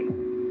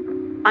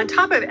JonBenet. On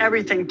top of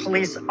everything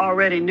police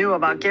already knew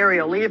about Gary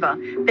Oliva,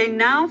 they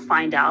now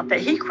find out that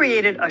he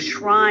created a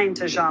shrine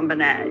to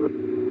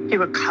JonBenet. He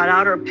would cut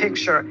out her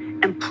picture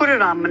and put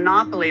it on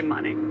Monopoly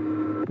money.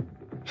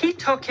 He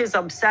took his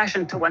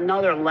obsession to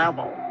another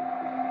level.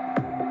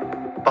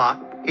 But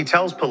he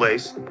tells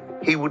police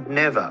he would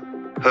never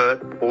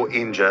hurt or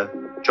injure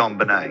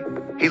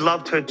JonBenet. He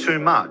loved her too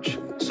much,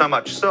 so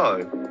much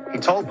so, he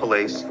told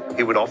police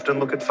he would often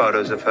look at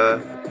photos of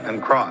her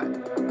and cry.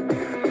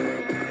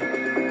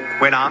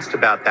 When asked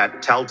about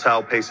that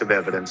telltale piece of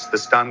evidence, the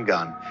stun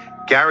gun,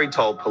 Gary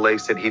told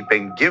police that he'd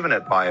been given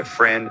it by a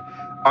friend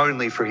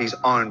only for his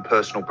own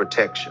personal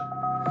protection.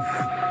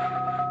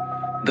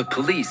 The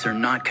police are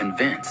not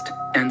convinced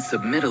and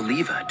submit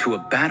Oliva to a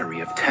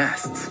battery of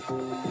tests.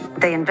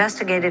 They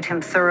investigated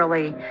him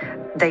thoroughly.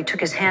 They took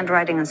his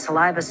handwriting and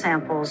saliva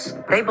samples.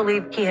 They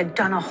believed he had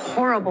done a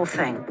horrible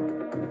thing.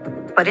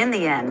 But in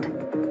the end,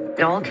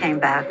 it all came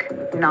back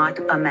not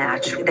a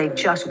match. They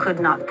just could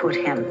not put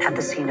him at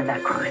the scene of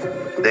that crime.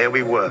 There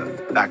we were,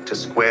 back to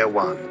square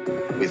one,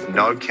 with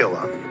no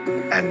killer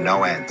and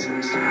no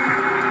answers.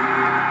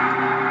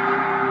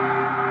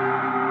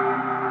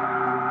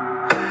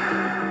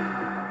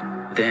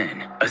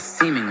 Then, a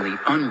seemingly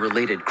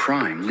unrelated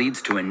crime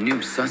leads to a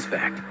new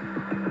suspect.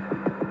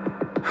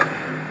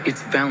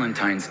 It's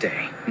Valentine's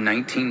Day,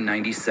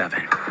 1997.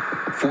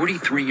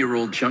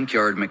 43-year-old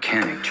junkyard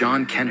mechanic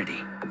John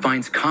Kennedy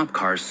finds cop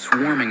cars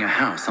swarming a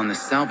house on the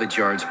salvage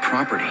yard's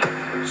property.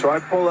 So I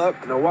pull up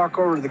and I walk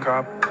over to the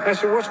cop. I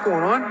said, "What's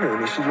going on here?"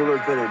 And he said, "Well,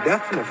 there's been a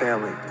death in the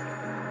family."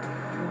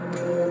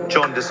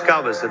 John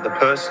discovers that the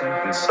person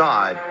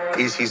inside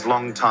is his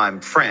longtime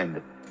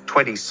friend,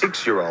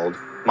 26-year-old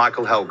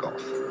Michael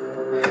Helgoth.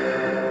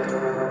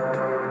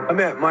 I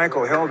met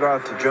Michael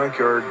Helgoth at the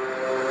junkyard.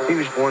 He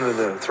was one of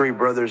the three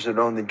brothers that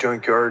owned the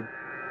junkyard.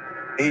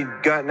 He'd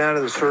gotten out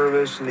of the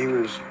service and he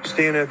was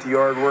staying at the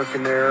yard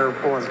working there,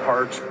 pulling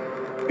parts.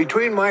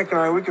 Between Mike and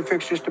I, we could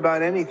fix just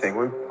about anything.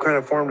 We kind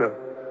of formed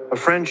a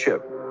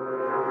friendship.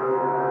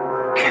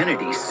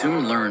 Kennedy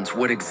soon learns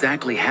what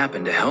exactly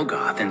happened to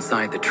Helgoth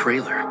inside the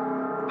trailer.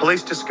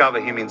 Police discover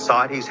him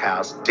inside his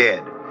house,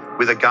 dead,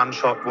 with a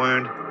gunshot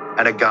wound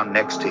and a gun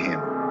next to him.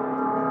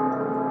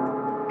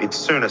 It's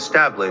soon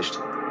established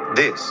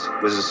this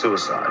was a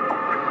suicide.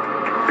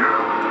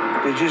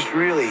 It just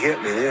really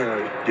hit me then. I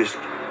was just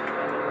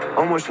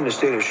almost in a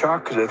state of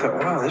shock because I thought,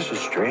 wow, this is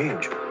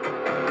strange.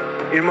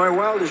 In my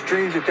wildest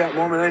dreams at that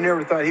moment, I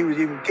never thought he was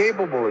even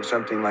capable of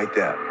something like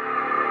that.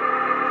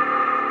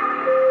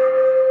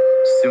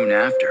 Soon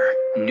after,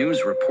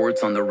 news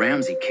reports on the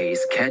Ramsey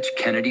case catch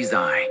Kennedy's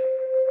eye.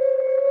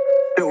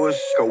 It was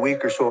a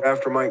week or so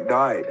after Mike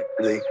died.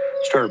 They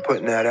started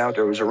putting that out.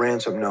 There was a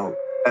ransom note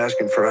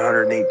asking for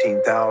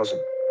 $118,000.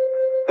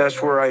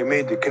 That's where I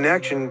made the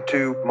connection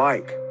to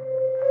Mike.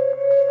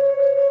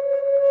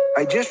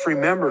 I just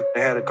remember I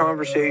had a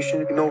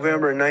conversation in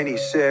November of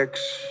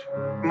 '96.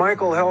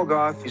 Michael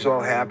Helgoth, he's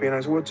all happy. And I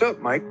said, "What's up,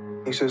 Mike?"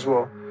 He says,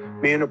 "Well,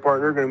 me and a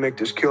partner are going to make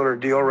this killer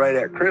deal right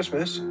at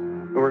Christmas.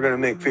 And we're going to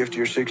make $50,000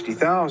 or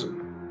 $60,000.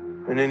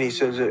 And then he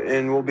says,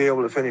 and we'll be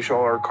able to finish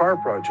all our car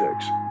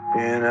projects."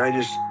 And I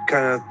just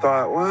kind of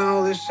thought,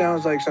 well, this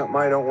sounds like something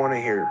I don't want to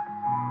hear.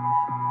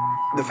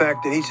 The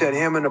fact that he said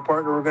him and a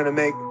partner were going to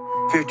make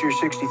 $50,000 or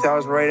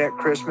 $60,000 right at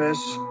Christmas,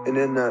 and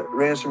then the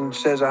ransom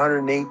says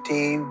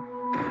 118,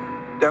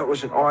 that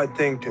was an odd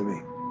thing to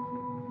me.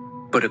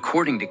 But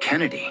according to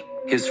Kennedy,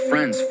 his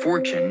friend's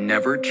fortune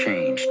never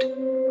changed.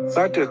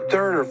 About the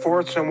 3rd or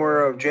 4th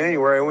somewhere of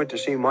January, I went to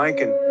see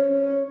Mike, and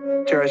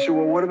I said,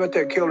 "Well, what about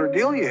that killer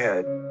deal you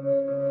had?"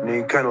 And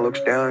he kind of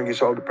looks down and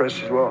gets all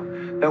depressed as well.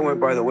 That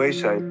went by the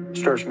wayside.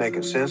 Starts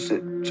making sense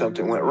that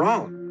something went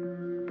wrong.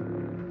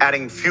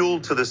 Adding fuel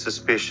to the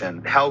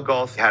suspicion,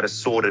 Helgoth had a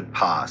sordid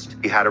past.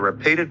 He had a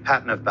repeated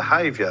pattern of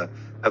behavior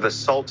of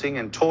assaulting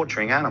and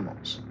torturing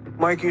animals.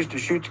 Mike used to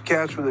shoot the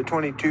cats with a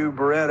 .22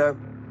 Beretta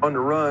on the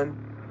run,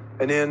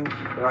 and then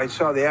I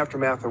saw the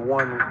aftermath of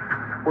one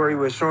where he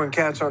was throwing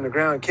cats on the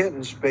ground,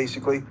 kittens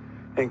basically,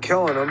 and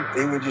killing them.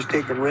 He would just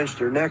take and wrench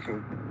their neck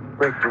and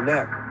break their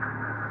neck.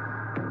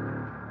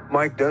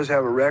 Mike does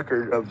have a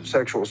record of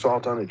sexual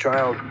assault on a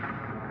child.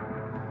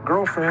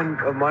 Girlfriend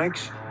of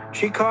Mike's,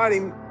 she caught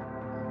him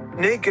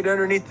naked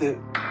underneath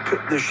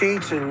the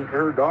sheets, and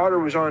her daughter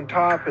was on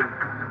top, and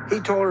he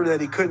told her that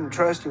he couldn't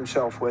trust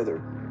himself with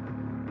her.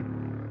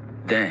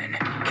 Then,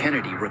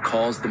 Kennedy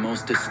recalls the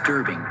most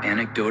disturbing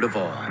anecdote of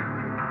all.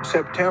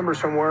 September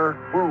somewhere,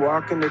 we're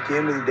walking at the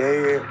end of the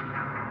day.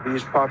 He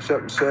just pops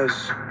up and says,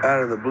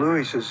 out of the blue,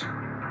 he says,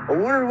 "I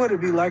wonder what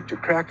it'd be like to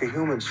crack a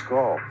human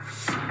skull."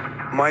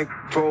 Mike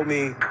told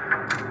me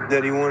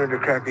that he wanted to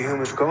crack a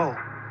human skull.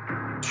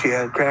 She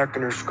had a crack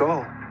in her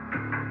skull.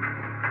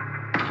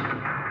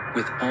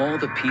 With all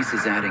the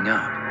pieces adding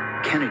up,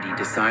 Kennedy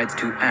decides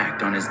to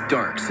act on his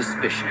dark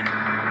suspicion.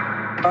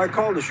 I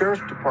called the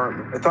sheriff's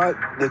department. I thought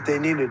that they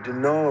needed to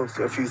know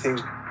a few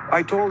things.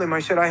 I told him, I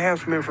said, I have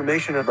some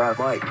information about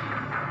Mike.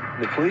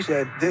 The police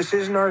said, this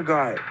isn't our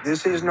guy.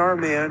 This isn't our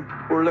man.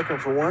 We're looking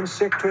for one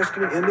sick,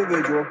 twisted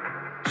individual.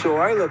 So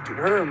I looked at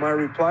her, and my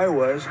reply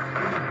was,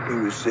 he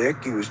was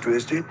sick, he was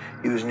twisted,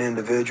 he was an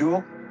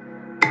individual.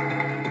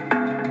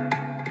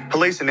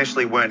 Police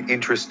initially weren't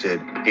interested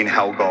in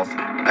Helgoth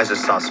as a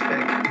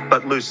suspect,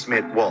 but Lou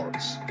Smith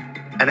was.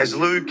 And as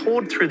Lou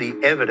poured through the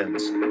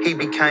evidence, he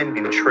became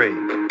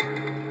intrigued.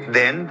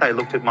 Then they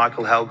looked at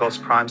Michael Helgoth's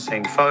crime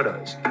scene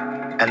photos,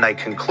 and they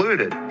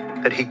concluded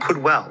that he could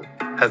well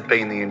have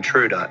been the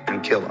intruder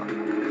and killer.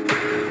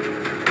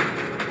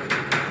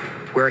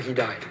 Where he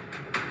died.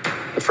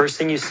 The first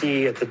thing you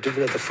see at the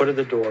foot of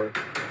the door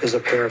is a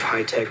pair of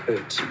high-tech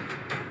boots.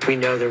 We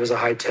know there was a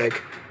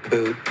high-tech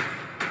boot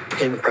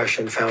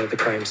impression found at the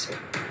crime scene.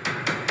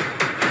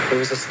 There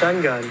was a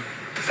stun gun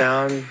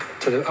found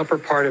to the upper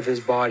part of his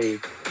body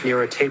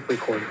near a tape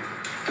recorder.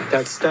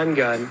 That stun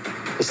gun,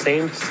 the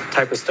same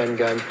type of stun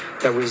gun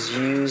that was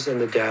used in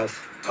the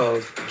death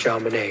of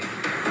JonBenet.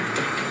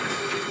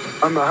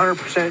 I'm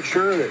 100%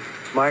 sure that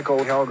Michael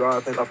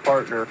Helgoth and a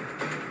partner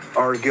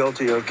are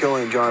guilty of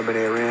killing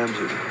JonBenet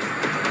Ramsey.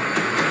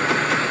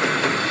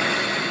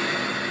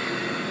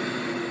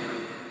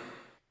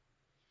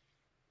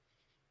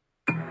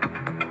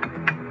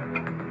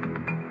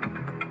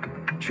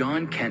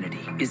 John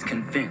Kennedy is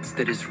convinced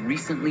that his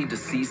recently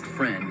deceased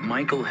friend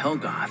Michael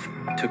Helgoth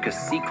took a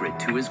secret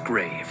to his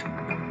grave.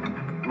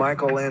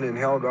 Michael Landon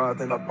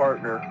Helgoth and a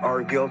partner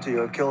are guilty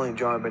of killing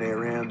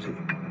JonBenet Ramsey.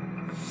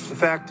 The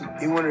fact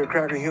that he wanted to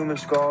crack a human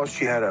skull,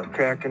 she had a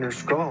crack in her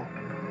skull.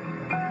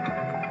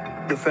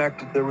 The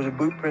fact that there was a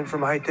boot print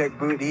from a high-tech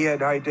boot, he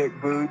had high-tech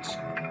boots.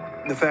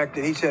 The fact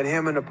that he said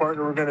him and a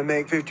partner were going to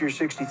make $50,000 or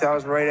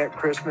 $60,000 right at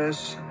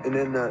Christmas, and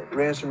then the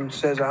ransom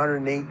says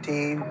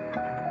 118.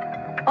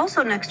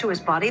 Also next to his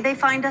body, they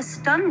find a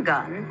stun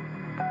gun.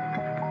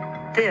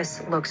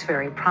 This looks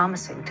very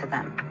promising to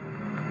them.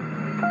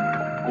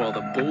 While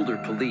the Boulder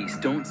police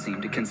don't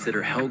seem to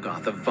consider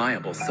Helgoth a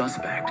viable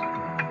suspect,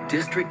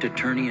 District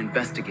Attorney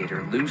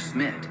Investigator Lou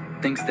Smith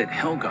thinks that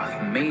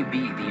Helgoth may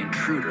be the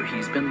intruder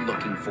he's been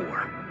looking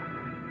for.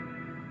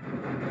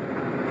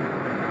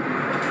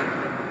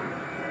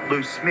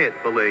 Lou Smith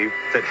believed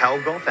that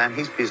Helgoth and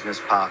his business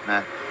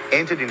partner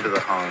entered into the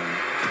home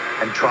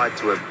and tried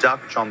to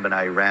abduct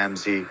JonBenet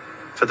Ramsey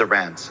for the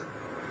ransom.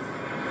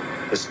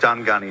 The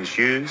stun gun is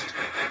used,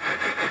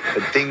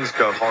 but things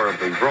go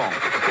horribly wrong,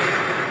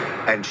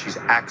 and she's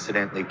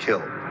accidentally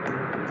killed.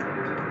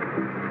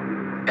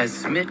 As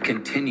Smith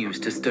continues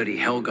to study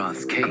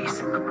Helgoth's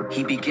case,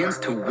 he begins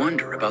to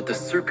wonder about the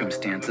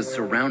circumstances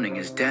surrounding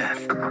his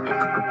death.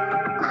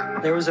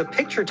 There was a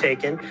picture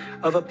taken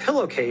of a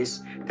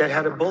pillowcase that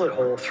had a bullet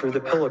hole through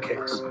the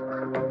pillowcase.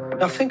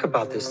 Now think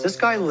about this. This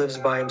guy lives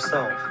by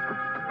himself.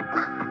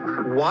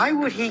 Why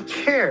would he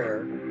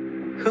care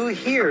who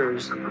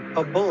hears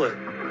a bullet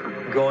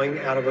going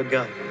out of a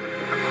gun?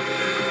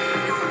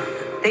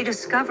 They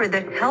discover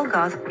that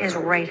Helgoth is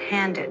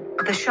right-handed.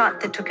 The shot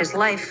that took his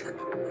life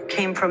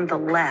came from the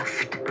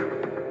left.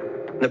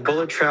 The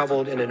bullet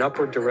traveled in an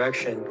upward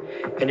direction,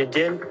 and it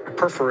didn't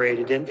perforate,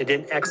 it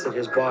didn't exit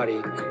his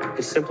body.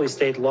 It simply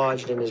stayed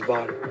lodged in his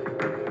body.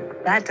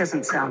 That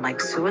doesn't sound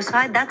like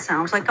suicide. That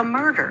sounds like a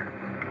murder.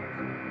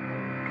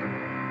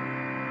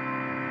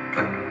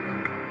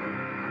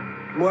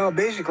 Well,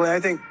 basically, I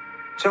think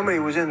somebody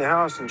was in the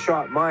house and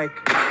shot Mike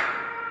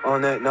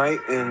on that night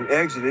and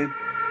exited.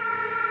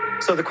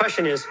 So the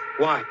question is,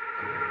 why?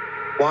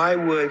 Why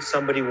would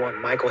somebody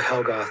want Michael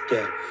Helgoth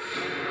dead?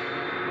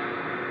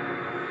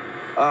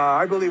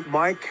 I believe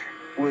Mike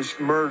was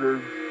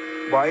murdered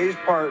by his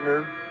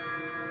partner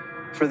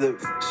for the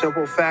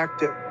simple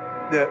fact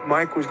that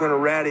Mike was going to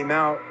rat him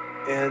out,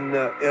 and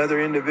the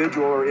other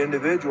individual or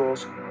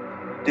individuals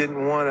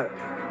didn't want to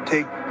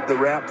take the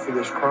rap for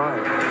this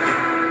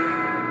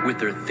crime. With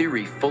their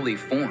theory fully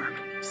formed,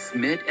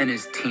 Smith and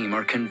his team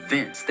are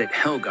convinced that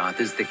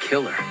Helgoth is the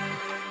killer.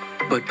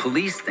 But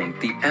police think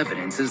the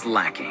evidence is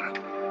lacking.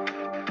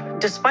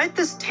 Despite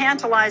this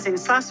tantalizing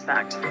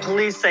suspect,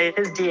 police say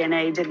his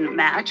DNA didn't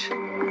match.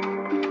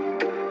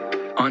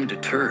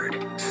 Undeterred,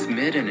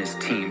 Smith and his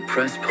team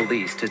press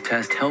police to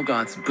test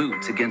Helgoth's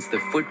boots against the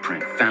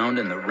footprint found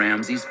in the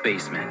Ramsey's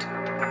basement.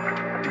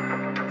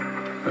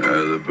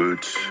 The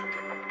boots,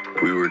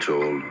 we were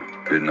told,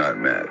 did not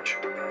match.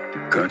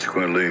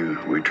 Consequently,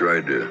 we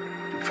tried to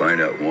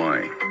find out why,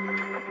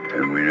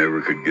 and we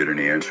never could get an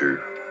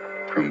answer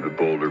from the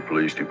Boulder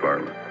Police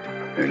Department.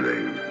 And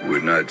they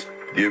would not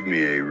give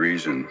me a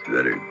reason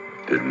that it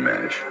didn't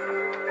match.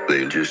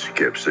 They just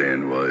kept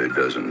saying, well, it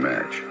doesn't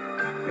match.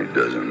 It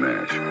doesn't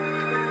match.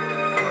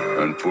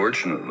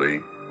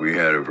 Unfortunately, we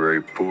had a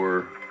very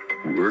poor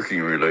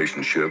working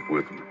relationship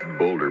with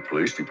Boulder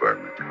Police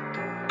Department.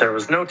 There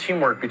was no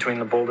teamwork between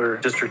the Boulder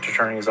District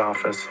Attorney's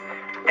Office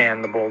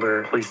and the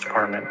Boulder Police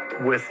Department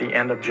with the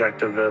end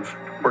objective of,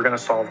 we're going to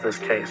solve this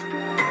case.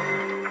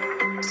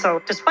 So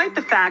despite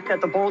the fact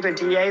that the Boulder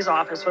DA's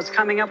office was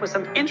coming up with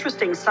some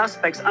interesting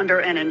suspects under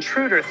an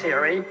intruder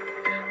theory,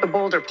 the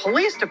Boulder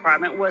Police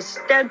Department was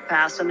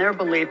steadfast in their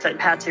belief that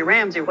Patsy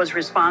Ramsey was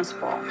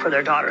responsible for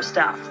their daughter's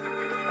death.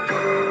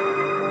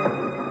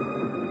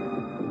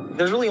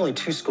 There's really only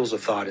two schools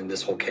of thought in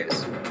this whole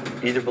case.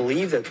 You either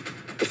believe that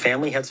the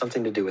family had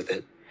something to do with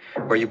it,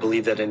 or you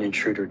believe that an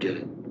intruder did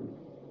it.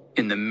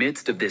 In the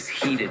midst of this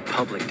heated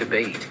public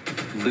debate,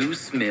 Lou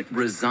Smith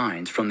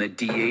resigns from the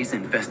DA's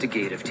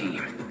investigative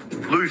team.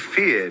 Lou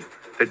feared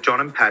that John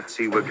and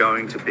Patsy were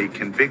going to be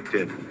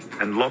convicted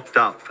and locked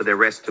up for the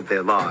rest of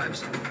their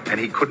lives, and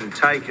he couldn't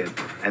take it,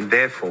 and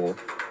therefore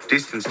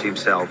distanced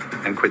himself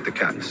and quit the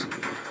case.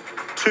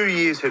 2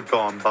 years had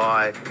gone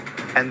by,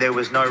 and there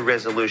was no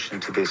resolution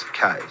to this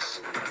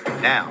case.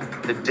 Now,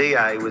 the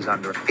DA was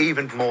under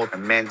even more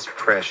immense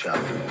pressure.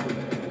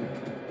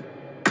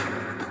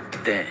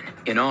 Then,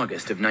 in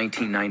August of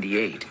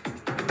 1998,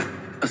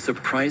 a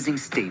surprising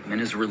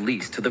statement is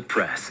released to the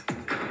press.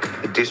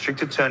 The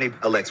district attorney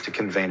elects to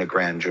convene a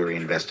grand jury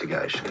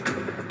investigation.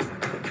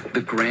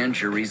 The grand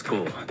jury's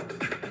goal: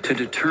 to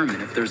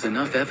determine if there's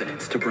enough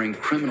evidence to bring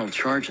criminal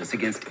charges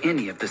against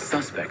any of the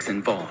suspects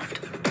involved.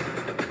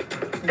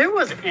 There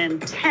was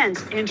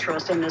intense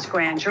interest in this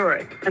grand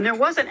jury, and there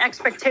was an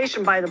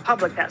expectation by the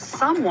public that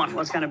someone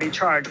was going to be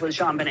charged with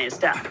JonBenet's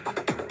death,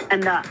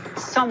 and that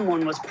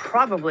someone was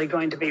probably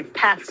going to be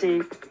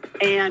Patsy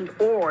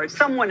or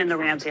someone in the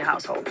Ramsey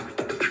household.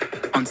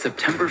 On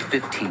September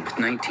 15th,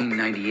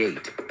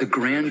 1998, the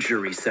grand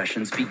jury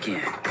sessions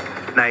begin.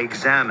 They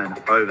examine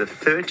over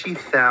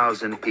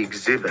 30,000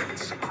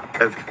 exhibits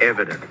of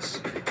evidence.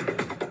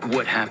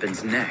 What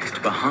happens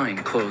next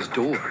behind closed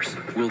doors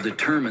will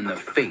determine the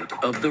fate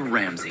of the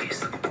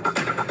Ramseys.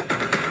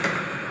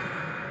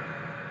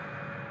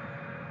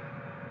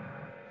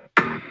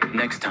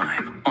 Next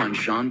time on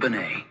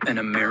JonBenet, an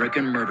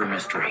American murder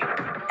mystery.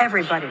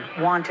 Everybody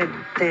wanted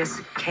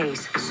this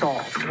case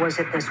solved. Was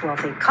it this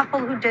wealthy couple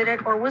who did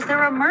it, or was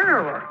there a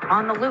murderer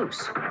on the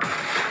loose?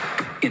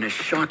 In a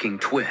shocking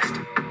twist,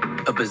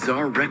 a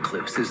bizarre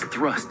recluse is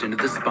thrust into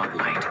the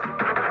spotlight.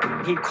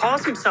 He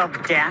calls himself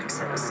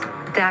Daxus.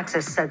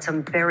 Daxus said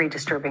some very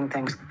disturbing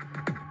things.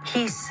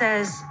 He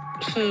says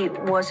he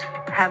was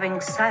having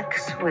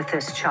sex with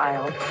this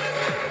child.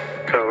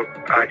 So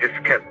I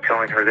just kept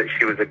telling her that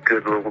she was a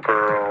good little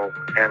girl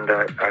and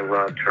that I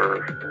loved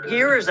her.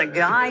 Here is a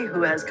guy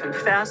who has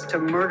confessed to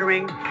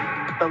murdering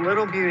the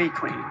little beauty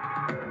queen,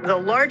 the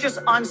largest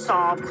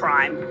unsolved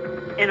crime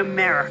in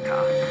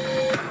America.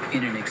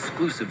 In an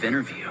exclusive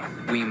interview,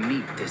 we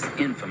meet this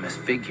infamous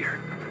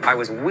figure. I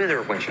was with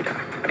her when she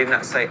died. I did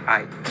not say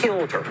I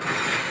killed her.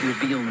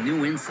 Reveal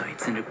new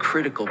insights into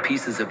critical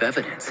pieces of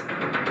evidence.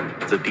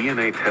 The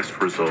DNA test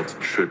results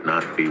should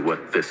not be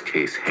what this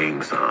case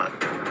hangs on.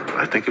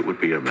 I think it would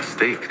be a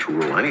mistake to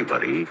rule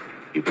anybody,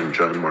 even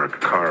John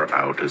Mark Carr,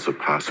 out as a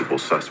possible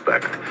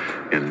suspect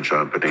in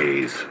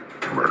JonBenet's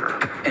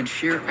murder. And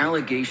share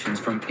allegations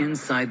from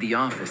inside the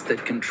office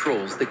that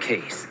controls the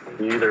case.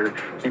 You either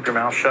keep your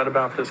mouth shut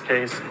about this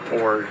case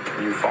or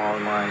you fall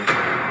in line.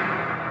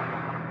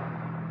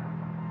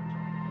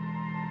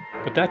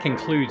 But that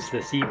concludes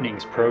this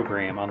evening's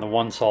program on the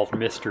Unsolved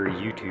Mystery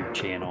YouTube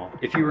channel.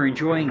 If you are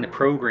enjoying the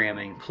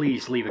programming,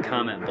 please leave a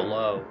comment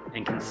below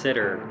and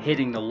consider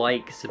hitting the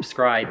like,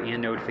 subscribe,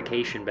 and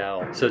notification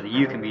bell so that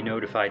you can be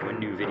notified when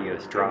new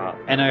videos drop.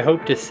 And I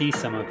hope to see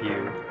some of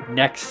you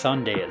next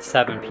Sunday at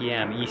 7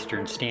 p.m.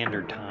 Eastern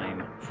Standard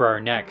Time for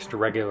our next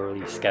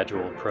regularly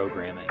scheduled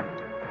programming.